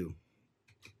what I do.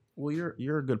 Well,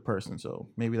 you're a good person, so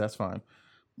maybe that's fine.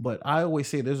 But I always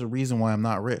say there's a reason why I'm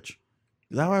not rich.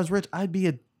 If I was rich, I'd be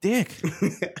a dick.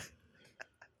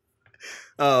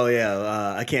 Oh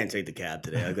yeah, I can't take the cab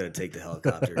today. I've got to take the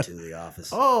helicopter to the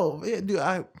office. Oh, yeah, dude,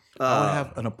 I would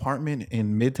have an apartment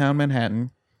in Midtown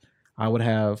Manhattan. I would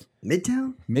have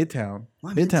Midtown.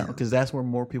 Why Midtown? Because that's where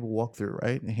more people walk through,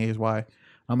 right? And here's why: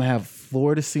 I'm gonna have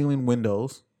floor-to-ceiling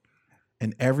windows,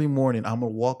 and every morning I'm gonna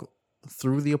walk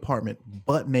through the apartment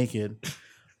butt naked.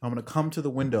 I'm gonna come to the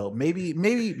window, maybe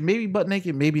butt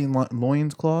naked, maybe in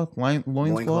loincloth.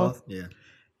 Yeah.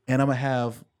 And I'm gonna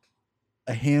have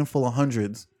a handful of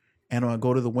hundreds, and I'm gonna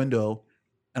go to the window,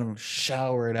 and I'm gonna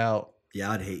shower it out.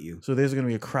 Yeah, I'd hate you. So there's gonna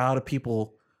be a crowd of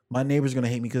people. My neighbor's gonna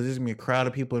hate me because there's gonna be a crowd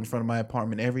of people in front of my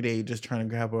apartment every day just trying to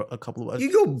grab a couple of.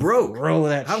 You go broke. Bro,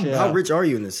 how rich are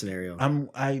you in this scenario?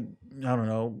 I don't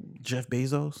know. Jeff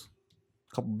Bezos,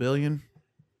 a couple billion.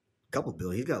 Couple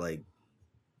billion. He's got like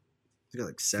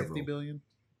several. 50 billion.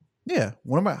 Yeah.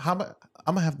 I'm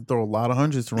gonna have to throw a lot of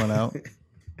hundreds to run out.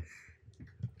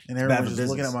 And everyone's just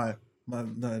looking at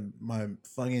my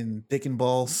fucking dick and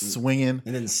ball swinging,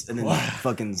 and then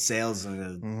fucking sales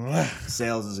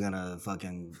is gonna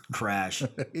fucking crash.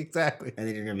 Exactly. And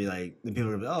then you're gonna be like, then people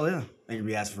are gonna be, oh yeah, and you're gonna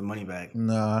be asking for money back.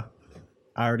 Nah,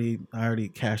 I already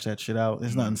cashed that shit out.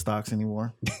 It's not in stocks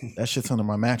anymore. That shit's under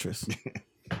my mattress.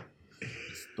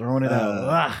 Just throwing it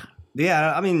out.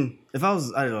 Yeah, I mean, if I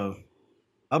was, I don't know,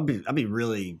 I'd be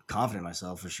really confident in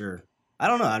myself for sure. I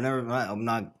don't know. I'm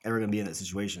not ever gonna be in that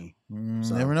situation.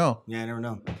 So, never know. Yeah, I never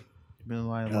know. You've been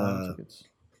buying lotto tickets.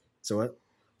 So what?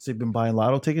 So you've been buying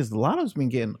lotto tickets. The lotto's been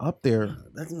getting up there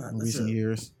in recent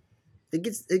years. It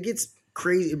gets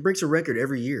crazy. It breaks a record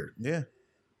every year. Yeah.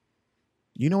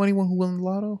 You know anyone who won the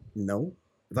lotto? No.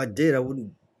 If I did, I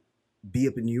wouldn't be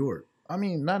up in New York. I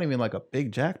mean, not even like a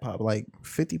big jackpot, but like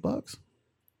 $50.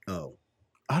 Oh.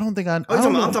 I don't think I'm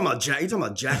talking about you talking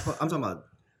about jackpot? I'm talking about.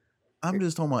 I'm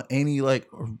just talking about any like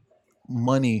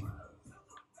money.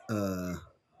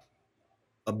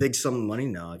 A big sum of money?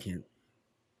 No, I can't.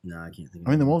 No, I can't think.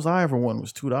 I mean, the most I ever won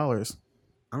was $2.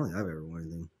 I don't think I've ever won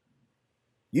anything.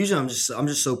 Usually, I'm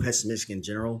just so pessimistic in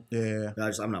general. Yeah,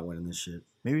 I'm not winning this shit.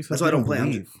 Maybe that's why I don't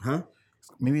play. Huh?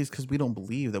 Maybe it's because we don't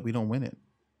believe that we don't win it.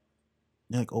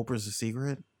 You know, like Oprah's a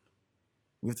secret.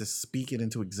 We have to speak it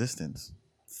into existence.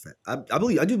 I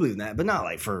do believe in that, but not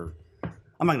like for.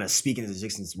 I'm not gonna speak into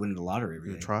existence winning the lottery every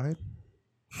day. You tried?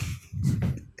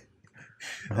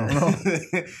 I don't know.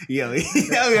 Yeah.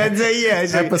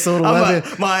 Episode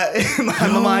 11.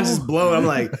 My mind's just blown. I'm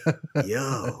like,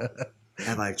 yo,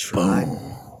 have I tried?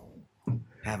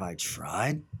 Have I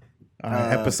tried?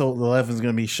 Episode 11 is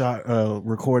gonna be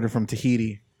recorded from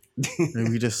Tahiti.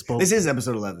 We just spoke. This is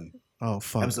episode 11. Oh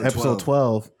fuck! Episode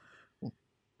 12.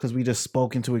 Because we just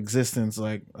spoke into existence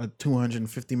like a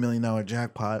 $250 million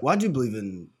jackpot. Well, I do believe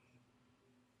in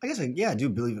I guess I do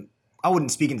believe in. I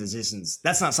wouldn't speak into existence.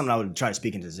 That's not something I would try to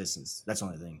speak into existence. That's the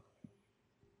only thing.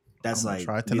 That's like,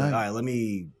 try tonight. All right, let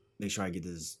me make sure I get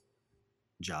this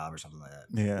job or something like that.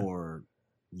 Yeah. Or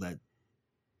let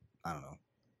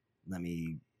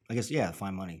me, I guess,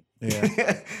 find money.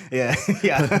 Yeah. yeah.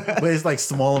 But it's like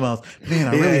small amounts. Man,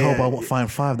 I really hope I will find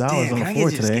 $5 on the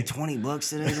floor today. Get $20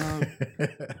 today, bro.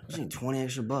 I just need 20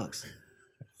 extra bucks.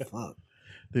 Fuck.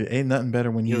 Dude, ain't nothing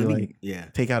better when you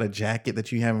take out a jacket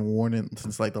that you haven't worn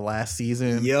since like the last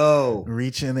season. Yo,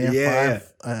 reach in there,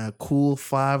 cool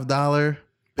 $5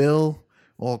 bill,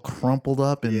 all crumpled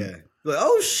up, and like,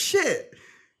 oh shit,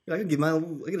 I can get a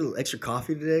little extra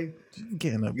coffee today.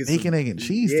 Getting a bacon, egg, and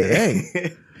cheese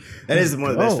today. That is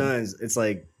one of the best times. It's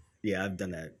like, I've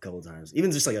done that a couple of times. Even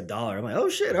just like $1, I'm like, oh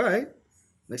shit, all right,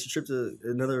 extra trip to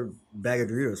another bag of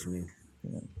Doritos for me.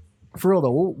 Yeah. For real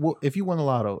though, if you won the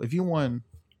lotto, if you won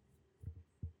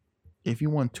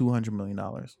 $200 million,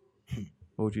 what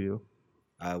would you do?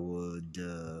 I would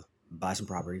buy some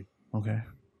property. Okay.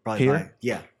 Probably here?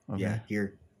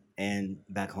 Here and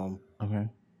back home. Okay.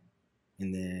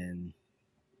 And then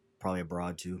probably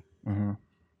abroad too. Mm-hmm.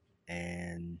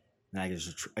 And then I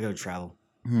go to travel.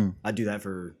 Mm-hmm. I'd do that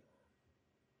for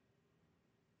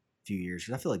a few years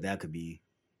because I feel like that could be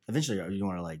eventually you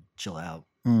want to like chill out.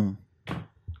 Mm.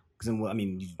 Because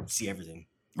then you see everything.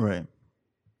 Right.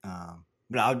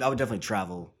 But I would definitely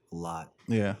travel a lot.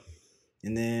 Yeah.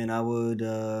 And then I would,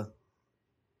 I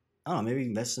don't know, maybe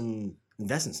invest in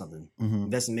something. Mm-hmm.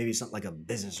 Invest in maybe something like a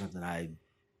business or something I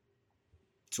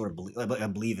sort of I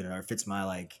believe in it or fits my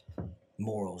like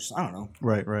morals. I don't know.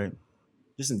 Right.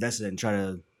 Just invest in it and try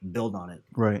to build on it.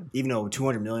 Right. Even though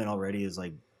 200 million already is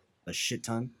like a shit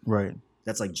ton. Right.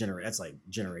 That's like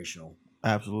generational.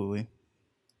 Absolutely.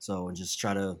 So and just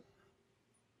try to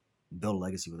build a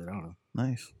legacy with it. I don't know.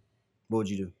 Nice. What would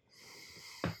you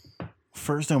do?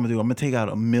 First thing I'm gonna do, I'm gonna take out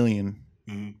 $1 million.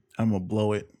 Mm-hmm. I'm gonna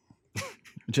blow it,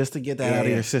 just to get that out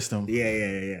of your system.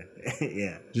 Yeah.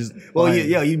 Just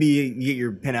you get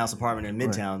your penthouse apartment in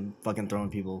Midtown, fucking throwing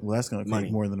people. Well, that's gonna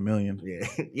take more than $1 million.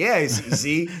 Yeah.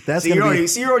 See, that's you're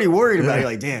already worried about it. You're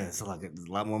like, damn, it's like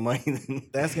a lot more money than.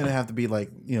 That's gonna have to be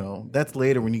like that's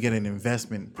later when you get an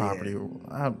investment property.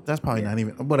 That's probably not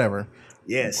even whatever.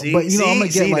 Yeah. See, but I'm gonna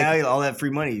get now all that free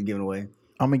money you're giving away.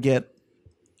 I'm gonna get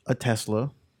a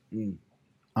Tesla.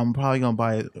 I'm probably gonna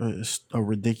buy a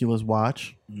ridiculous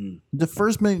watch. The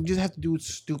first minute, you just have to do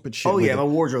stupid shit. Oh yeah, my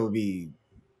wardrobe would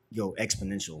go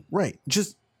exponential. Right.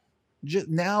 Just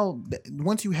now,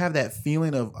 once you have that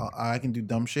feeling of I can do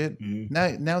dumb shit.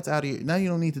 Now it's out of your. Now you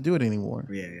don't need to do it anymore.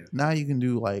 Yeah. Now you can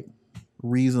do like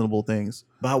reasonable things.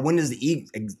 But when does the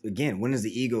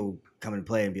ego come into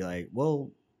play and be like,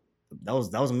 well, that was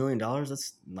 $1 million.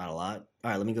 That's not a lot. All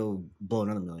right, let me go blow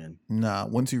another $1 million. Nah,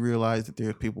 once you realize that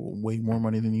there's people with way more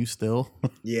money than you still.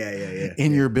 Yeah.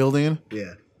 in your building.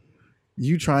 Yeah.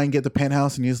 You try and get the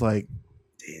penthouse and he's like,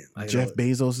 damn. Jeff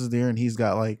Bezos is there and he's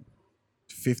got like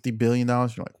 $50 billion. You're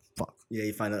like, fuck. Yeah,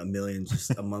 you find out $1 million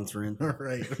just a month's rent.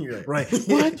 Right. You're like, right.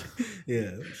 What?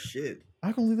 Yeah. Shit.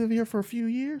 I can only live here for a few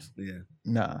years. Yeah.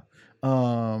 Nah.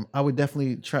 I would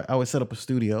definitely try. I would set up a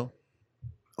studio.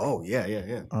 Oh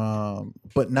yeah.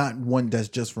 But not one that's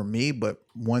just for me, but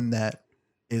one that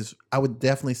is. I would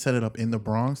definitely set it up in the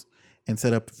Bronx and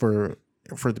set up for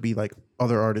it to be like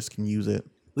other artists can use it.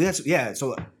 Well,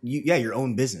 So your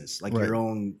own business, like your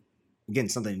own. Again,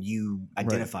 something you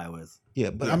identify with.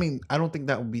 Yeah, but I mean, I don't think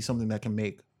that would be something that can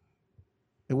make.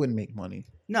 It wouldn't make money.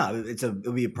 No, it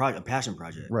would be a passion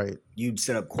project. Right. You'd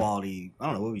set up quality. I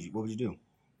don't know. What would you do?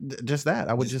 Just that.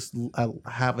 I would just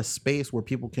have a space where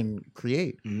people can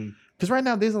create. Mm-hmm. Because right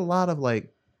now there's a lot of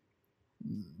like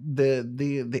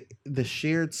the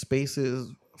shared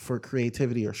spaces for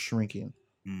creativity are shrinking.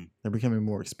 They're becoming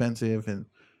more expensive, and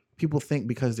people think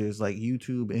because there's like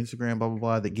YouTube, Instagram, blah blah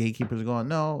blah, the gatekeepers are going.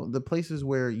 No, the places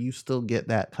where you still get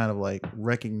that kind of like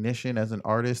recognition as an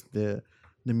artist, the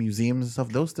museums and stuff,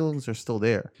 those things are still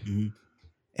there. Mm-hmm.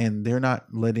 And they're not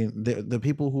letting the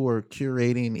people who are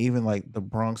curating even like the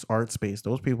Bronx art space.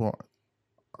 Those people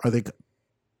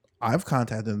I've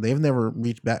contacted them. They've never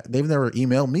reached back. They've never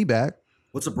emailed me back.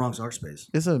 What's a Bronx art space?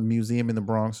 It's a museum in the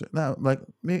Bronx. No, like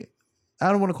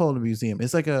I don't want to call it a museum.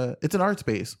 It's like it's an art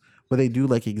space, but they do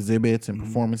like exhibits and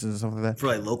performances and stuff like that. For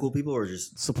like local people or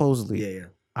just supposedly. Yeah.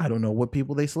 I don't know what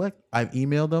people they select. I've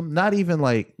emailed them, not even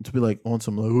like to be like on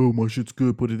some like, oh, my shit's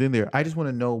good, put it in there. I just want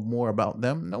to know more about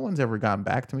them. No one's ever gotten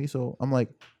back to me. So I'm like,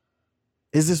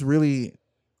 is this really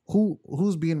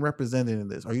who's being represented in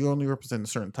this? Are you only representing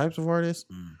certain types of artists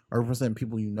or representing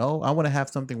people you know? I want to have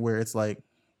something where it's like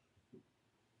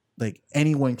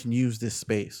anyone can use this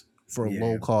space for a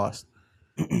low cost.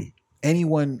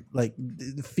 anyone like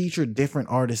feature different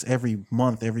artists every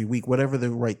month, every week, whatever the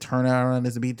right turnout on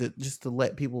is to be, just to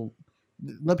let people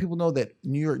know that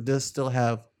New York does still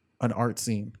have an art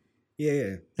scene.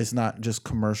 Yeah. It's not just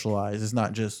commercialized. It's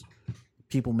not just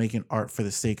people making art for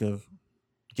the sake of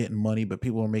getting money, but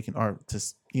people are making art to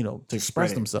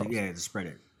express themselves. Yeah, to spread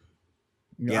it.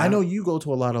 I know you go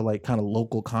to a lot of like kind of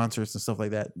local concerts and stuff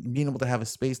like that. Being able to have a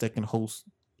space that can host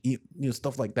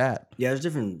stuff like that. Yeah, there's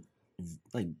different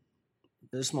like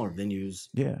there's smaller venues.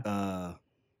 Yeah. I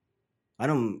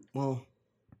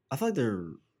feel like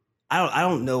I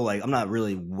don't know, like I'm not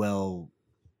really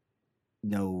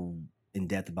in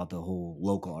depth about the whole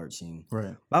local art scene.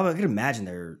 Right. But I could imagine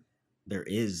there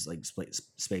is like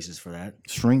spaces for that.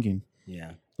 Shrinking.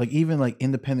 Yeah. Like even like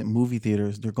independent movie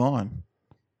theaters, they're gone.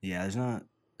 Yeah,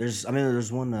 there's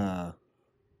one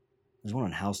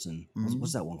in Houston.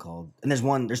 What's that one called? And there's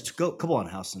a couple on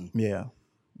Houston. Yeah.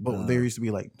 But there used to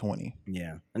be like 20.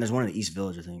 Yeah. And there's one in the East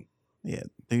Village, I think. Yeah.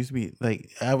 There used to be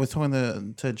like, I was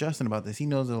talking to Justin about this. He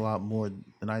knows it a lot more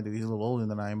than I do. He's a little older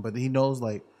than I am, but he knows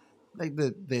like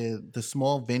the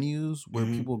small venues where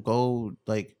people go,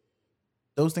 like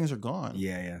those things are gone.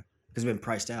 Yeah. Because they've been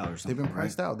priced out or something. They've been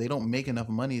priced out. They don't make enough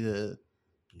money to.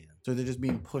 Yeah. So they're just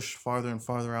being pushed farther and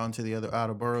farther out into the other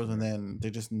outer boroughs, and then they're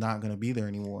just not going to be there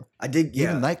anymore.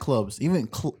 Even nightclubs,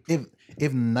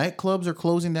 if nightclubs are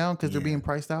closing down because they're being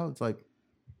priced out, it's like,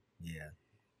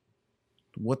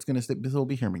 what's going to stick? This will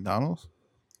be here. McDonald's.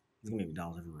 There's gonna be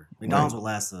McDonald's everywhere. McDonald's will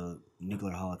last the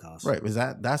nuclear holocaust. Right?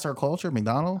 That's our culture?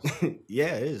 McDonald's?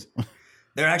 Yeah, it is.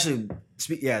 They're actually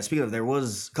speaking of, there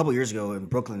was a couple years ago in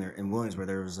Brooklyn, there in Williamsburg,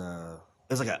 there was it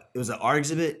was an art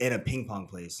exhibit and a ping pong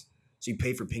place. So you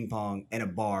pay for ping pong and a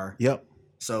bar. Yep.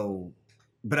 So,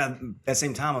 but at the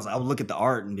same time, I would look at the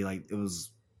art and be like, it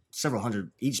was several hundred.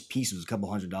 Each piece was a couple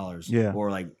 $100s. Yeah. Or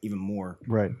like even more.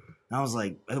 Right. And I was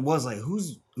like,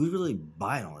 who's really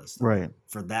buying all this stuff? Right.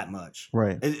 For that much?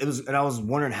 Right. It was, and I was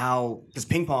wondering how, because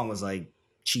ping pong was like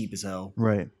cheap as hell.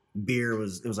 Right. Beer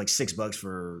was like $6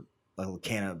 for like a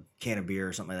can of beer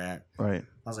or something like that. Right.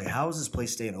 I was like, how is this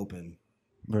place staying open?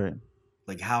 Right.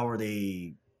 Like, how are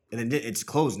they? And then it's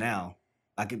closed now.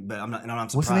 But I'm not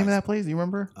surprised. What's the name of that place? Do you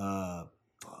remember?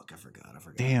 Fuck, I forgot.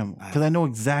 Damn, because I know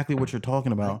exactly what you're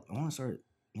talking about. I want to start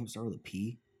with a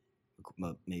P.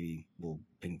 Maybe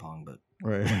ping pong, but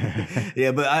right.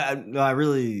 Yeah, but I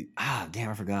really damn,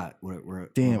 I forgot where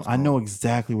damn, I know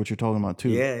exactly what you're talking about too.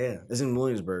 Yeah, it's in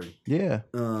Williamsburg. Yeah.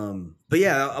 But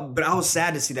yeah, but I was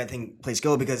sad to see that place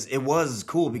go, because it was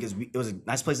cool, because it was a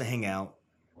nice place to hang out.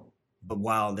 But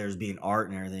while there's being art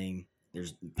and everything,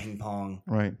 there's ping pong.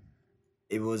 Right.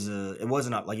 It was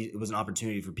an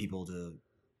opportunity for people to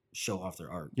show off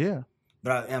their art. Yeah.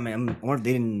 But I wonder if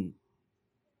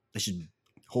they should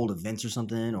hold events or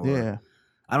something, or yeah.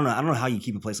 I don't know how you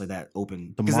keep a place like that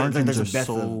open. The margins are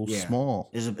so small.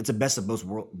 It's a best of both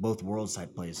worlds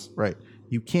type place. Right.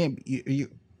 You can't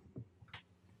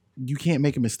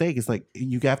make a mistake. It's like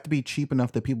you have to be cheap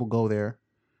enough that people go there,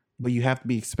 but you have to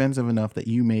be expensive enough that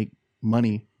you make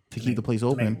money to keep the place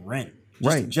open. To make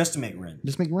rent. Just to make rent.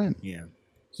 Just make rent. Yeah.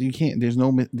 So you can't. There's no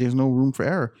room for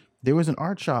error. There was an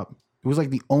art shop. It was like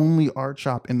the only art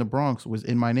shop in the Bronx was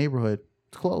in my neighborhood.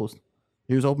 It's closed.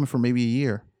 It was open for maybe a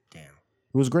year. Damn.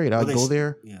 It was great. I'd go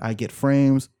there. Yeah. I get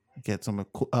frames, get some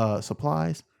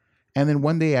supplies, and then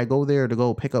one day I go there to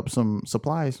go pick up some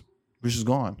supplies, which is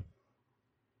gone.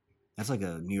 That's like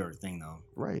a New York thing, though.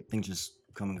 Right. Things just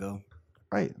come and go.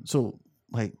 Right. So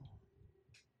like,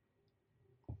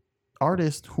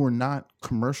 artists who are not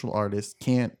commercial artists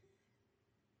can't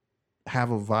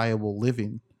have a viable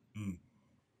living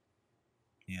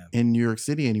in New York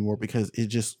City anymore, because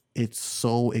it's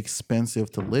so expensive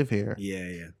to live here.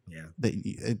 Yeah.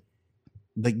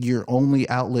 Like your only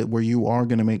outlet where you are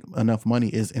going to make enough money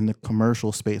is in the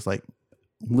commercial space, like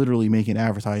literally making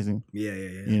advertising. Yeah.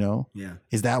 You know? Yeah.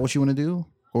 Is that what you want to do?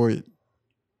 Or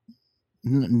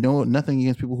no, nothing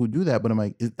against people who do that, but I'm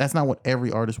like, that's not what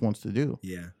every artist wants to do.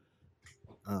 Yeah.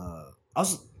 I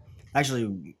was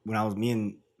actually, when me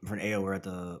and friend Ayo were at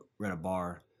a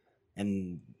bar,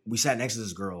 and we sat next to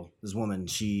this woman.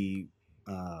 She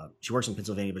works in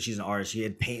Pennsylvania, but she's an artist. She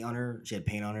had paint on her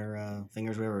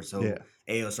fingers, or whatever. So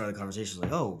Ayo started the conversation,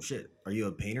 like, "Oh shit, are you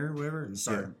a painter, or whatever?" And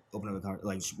started opening up the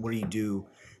conversation, like, "What do you do?"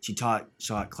 She taught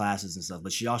classes and stuff,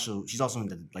 but she's also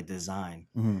into like design.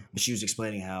 Mm-hmm. But she was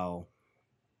explaining how,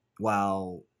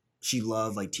 while she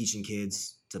loved like teaching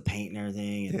kids to paint and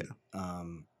everything,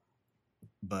 and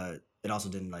but it also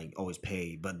didn't like always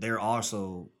pay. But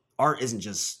art isn't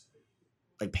just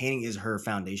painting is her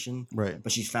foundation, right?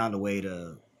 But she's found a way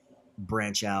to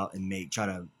branch out and try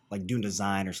to like doing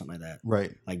design or something like that,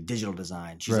 Right. like digital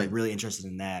design. She's Right. like really interested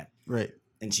in that, Right.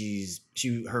 and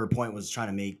her point was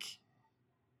trying to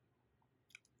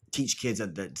teach kids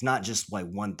that it's not just like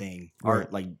one thing. Right.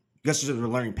 Art, like just because we're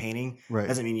learning painting, Right.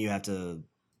 doesn't mean you have to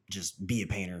just be a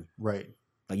painter. Right.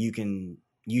 Like you can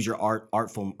use your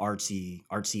artful use your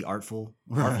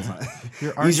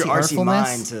Your artsy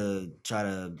mind to try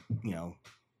to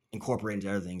incorporate into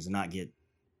other things and not get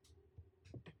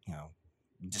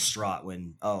distraught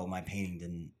when my painting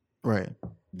didn't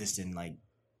like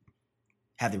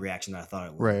have the reaction that I thought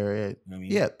it would. Right. You know what I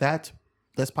mean? Yeah, that's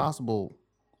possible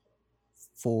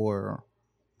for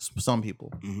some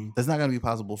people. Mm-hmm. That's not going to be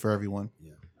possible for everyone.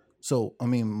 Yeah. So I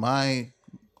mean, my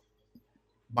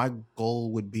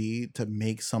goal would be to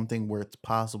make something where it's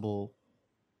possible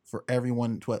for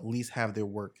everyone to at least have their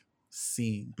work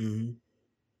seen.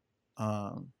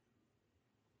 Mm-hmm.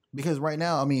 Because right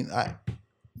now, I mean,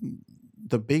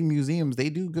 the big museums, they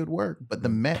do good work, but the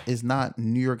Met is not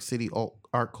New York City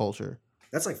art culture.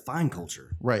 That's like fine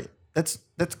culture, right? That's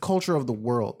culture of the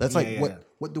world. That's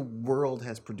what the world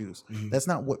has produced. Mm-hmm. That's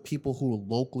not what people who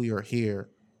locally are here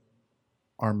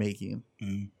are making.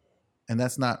 Mm-hmm. And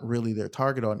that's not really their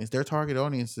target audience. Their target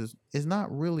audience is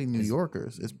not really New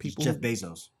Yorkers. It's people. Jeff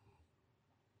Bezos.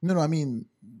 No, I mean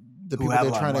the who people have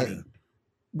they're a lot trying of to. money.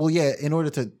 Well, yeah, in order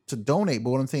to donate. But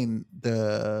what I'm saying,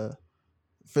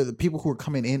 for the people who are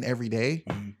coming in every day,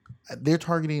 they're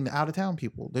targeting out of town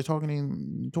people. They're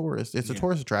targeting tourists. It's a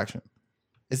tourist attraction.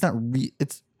 It's not.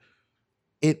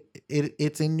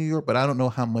 It's in New York, but I don't know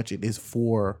how much it is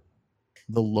for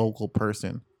the local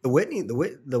person. The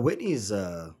Whitneys.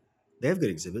 They have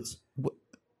good exhibits.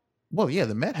 Well, yeah,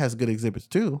 the Met has good exhibits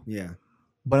too. Yeah,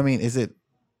 but I mean, is it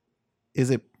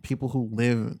people who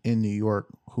live in New York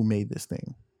who made this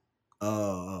thing?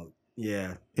 Oh,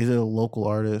 yeah. Is it a local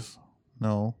artist?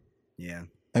 No. Yeah.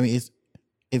 I mean,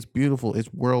 it's beautiful.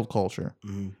 It's world culture.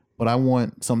 Mm-hmm. But I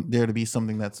want there to be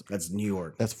something that's New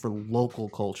York. That's for local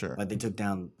culture. Like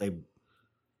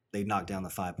they knocked down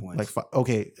the 5 points. Like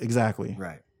okay, exactly.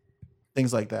 Right.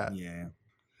 Things like that. Yeah.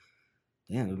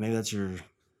 Yeah, maybe that's your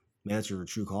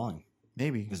true calling.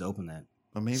 Maybe just open that.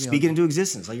 But maybe speak it into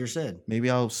existence, like you said. Maybe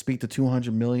I'll speak the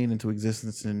 200 million into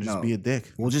existence and just be a dick.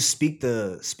 We'll just speak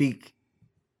the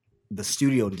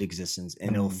studio into existence,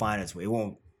 and it'll find its way. It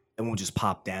won't just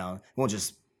pop down. It won't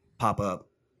just pop up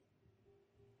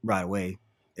right away.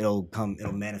 It'll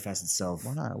manifest itself.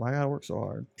 Why not? Why gotta work so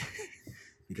hard?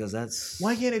 Because that's.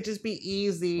 Why can't it just be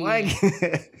easy?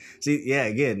 See, yeah,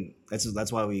 again,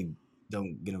 that's why we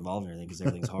don't get involved in anything, because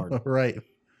everything's hard. Right.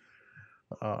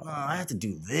 I have to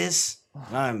do this.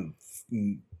 I'm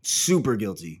super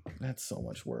guilty. That's so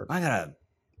much work. I gotta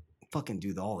fucking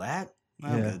do all that.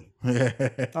 I'm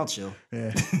good. I'll chill.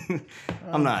 Yeah.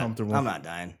 I'm not comfortable. I'm not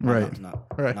dying. Right.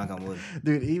 Right. Knock on wood.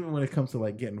 Dude, even when it comes to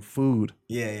like getting food.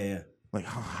 Yeah. Like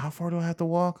how far do I have to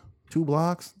walk? 2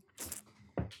 blocks?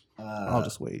 I'll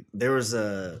just wait. There was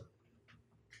this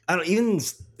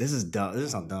is dumb. This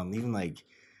is not dumb. Even like,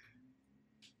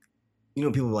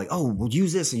 people are like, oh, we'll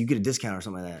use this and you get a discount or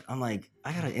something like that. I'm like,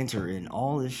 I gotta enter in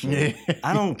all this shit.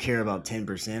 I don't care about 10%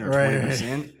 or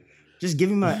 20%. Just give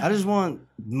me I just want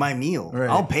my meal. Right.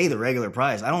 I'll pay the regular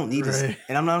price. I don't need this.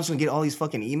 And I'm not just gonna get all these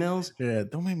fucking emails. Yeah,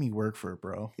 don't make me work for it,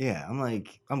 bro. Yeah, I'm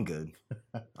like, I'm good.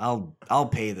 I'll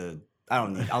pay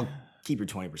I'll keep your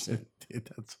 20%. Dude,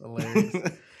 that's hilarious.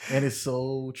 And it's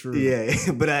so true.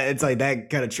 Yeah, but it's like that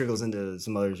kind of trickles into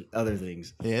some other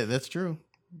things. Yeah, that's true.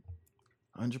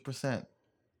 100%.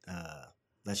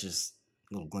 That's just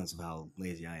a little glimpse of how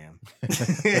lazy I am.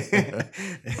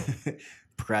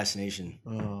 Procrastination.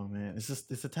 Oh man,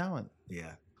 it's a talent.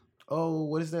 Yeah. Oh,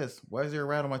 what is this? Why is there a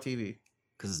rat on my TV?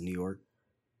 Because it's New York.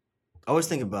 I always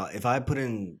think about if I put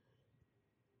in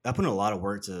a lot of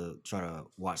work to try to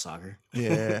watch soccer.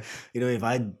 Yeah. If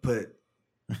I put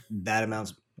that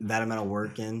amount of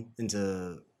work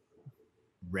into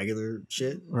regular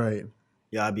shit. Right.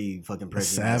 Yeah, I'd be fucking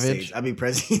president of the United States. I'd be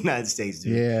president of the United States,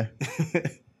 dude. Yeah.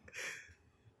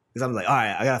 Because I'm like, all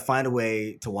right, I gotta find a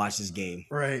way to watch this game.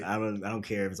 Right. I don't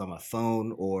care if it's on my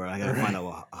phone or I gotta find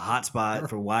a hotspot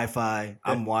for Wi-Fi.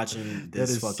 I'm watching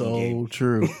this fucking game. That is so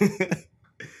true.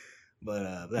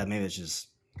 But maybe it's just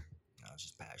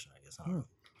passion, I guess. I don't know.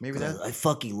 Maybe I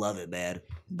fucking love it, man.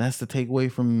 That's the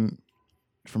takeaway from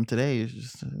today. Is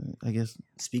just I guess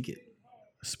speak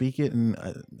it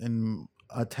and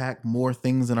attack more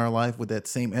things in our life with that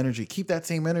same energy. Keep that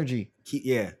same energy.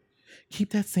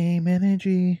 Keep that same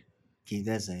energy. Keep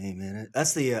that same energy.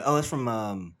 That's the that's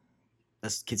from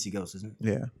that's Kids See Ghosts, isn't it?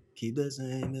 Yeah. Keep that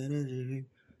same energy.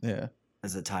 Yeah.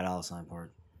 That's the Ty Dolla $ign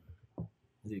part. I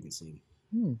think you can sing.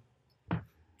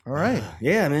 All right.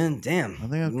 Yeah, man. Damn. I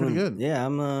think that's pretty good. Yeah,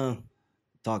 I'm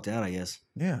talked out, I guess.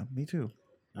 Yeah, me too.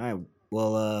 All right.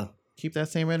 Well, keep that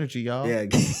same energy, y'all. yeah,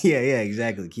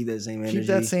 exactly. Keep that same energy. Keep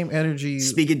that same energy.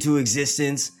 Speak into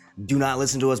existence. Do not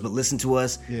listen to us, but listen to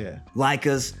us. Yeah. Like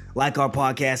us, like our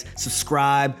podcast,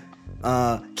 subscribe.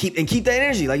 Keep that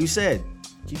energy, like you said.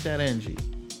 Keep that energy.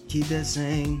 Keep that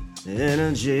same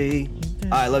energy. All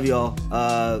right, love y'all.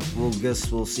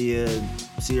 We'll see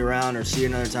you around or see you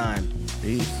another time.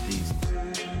 Peace.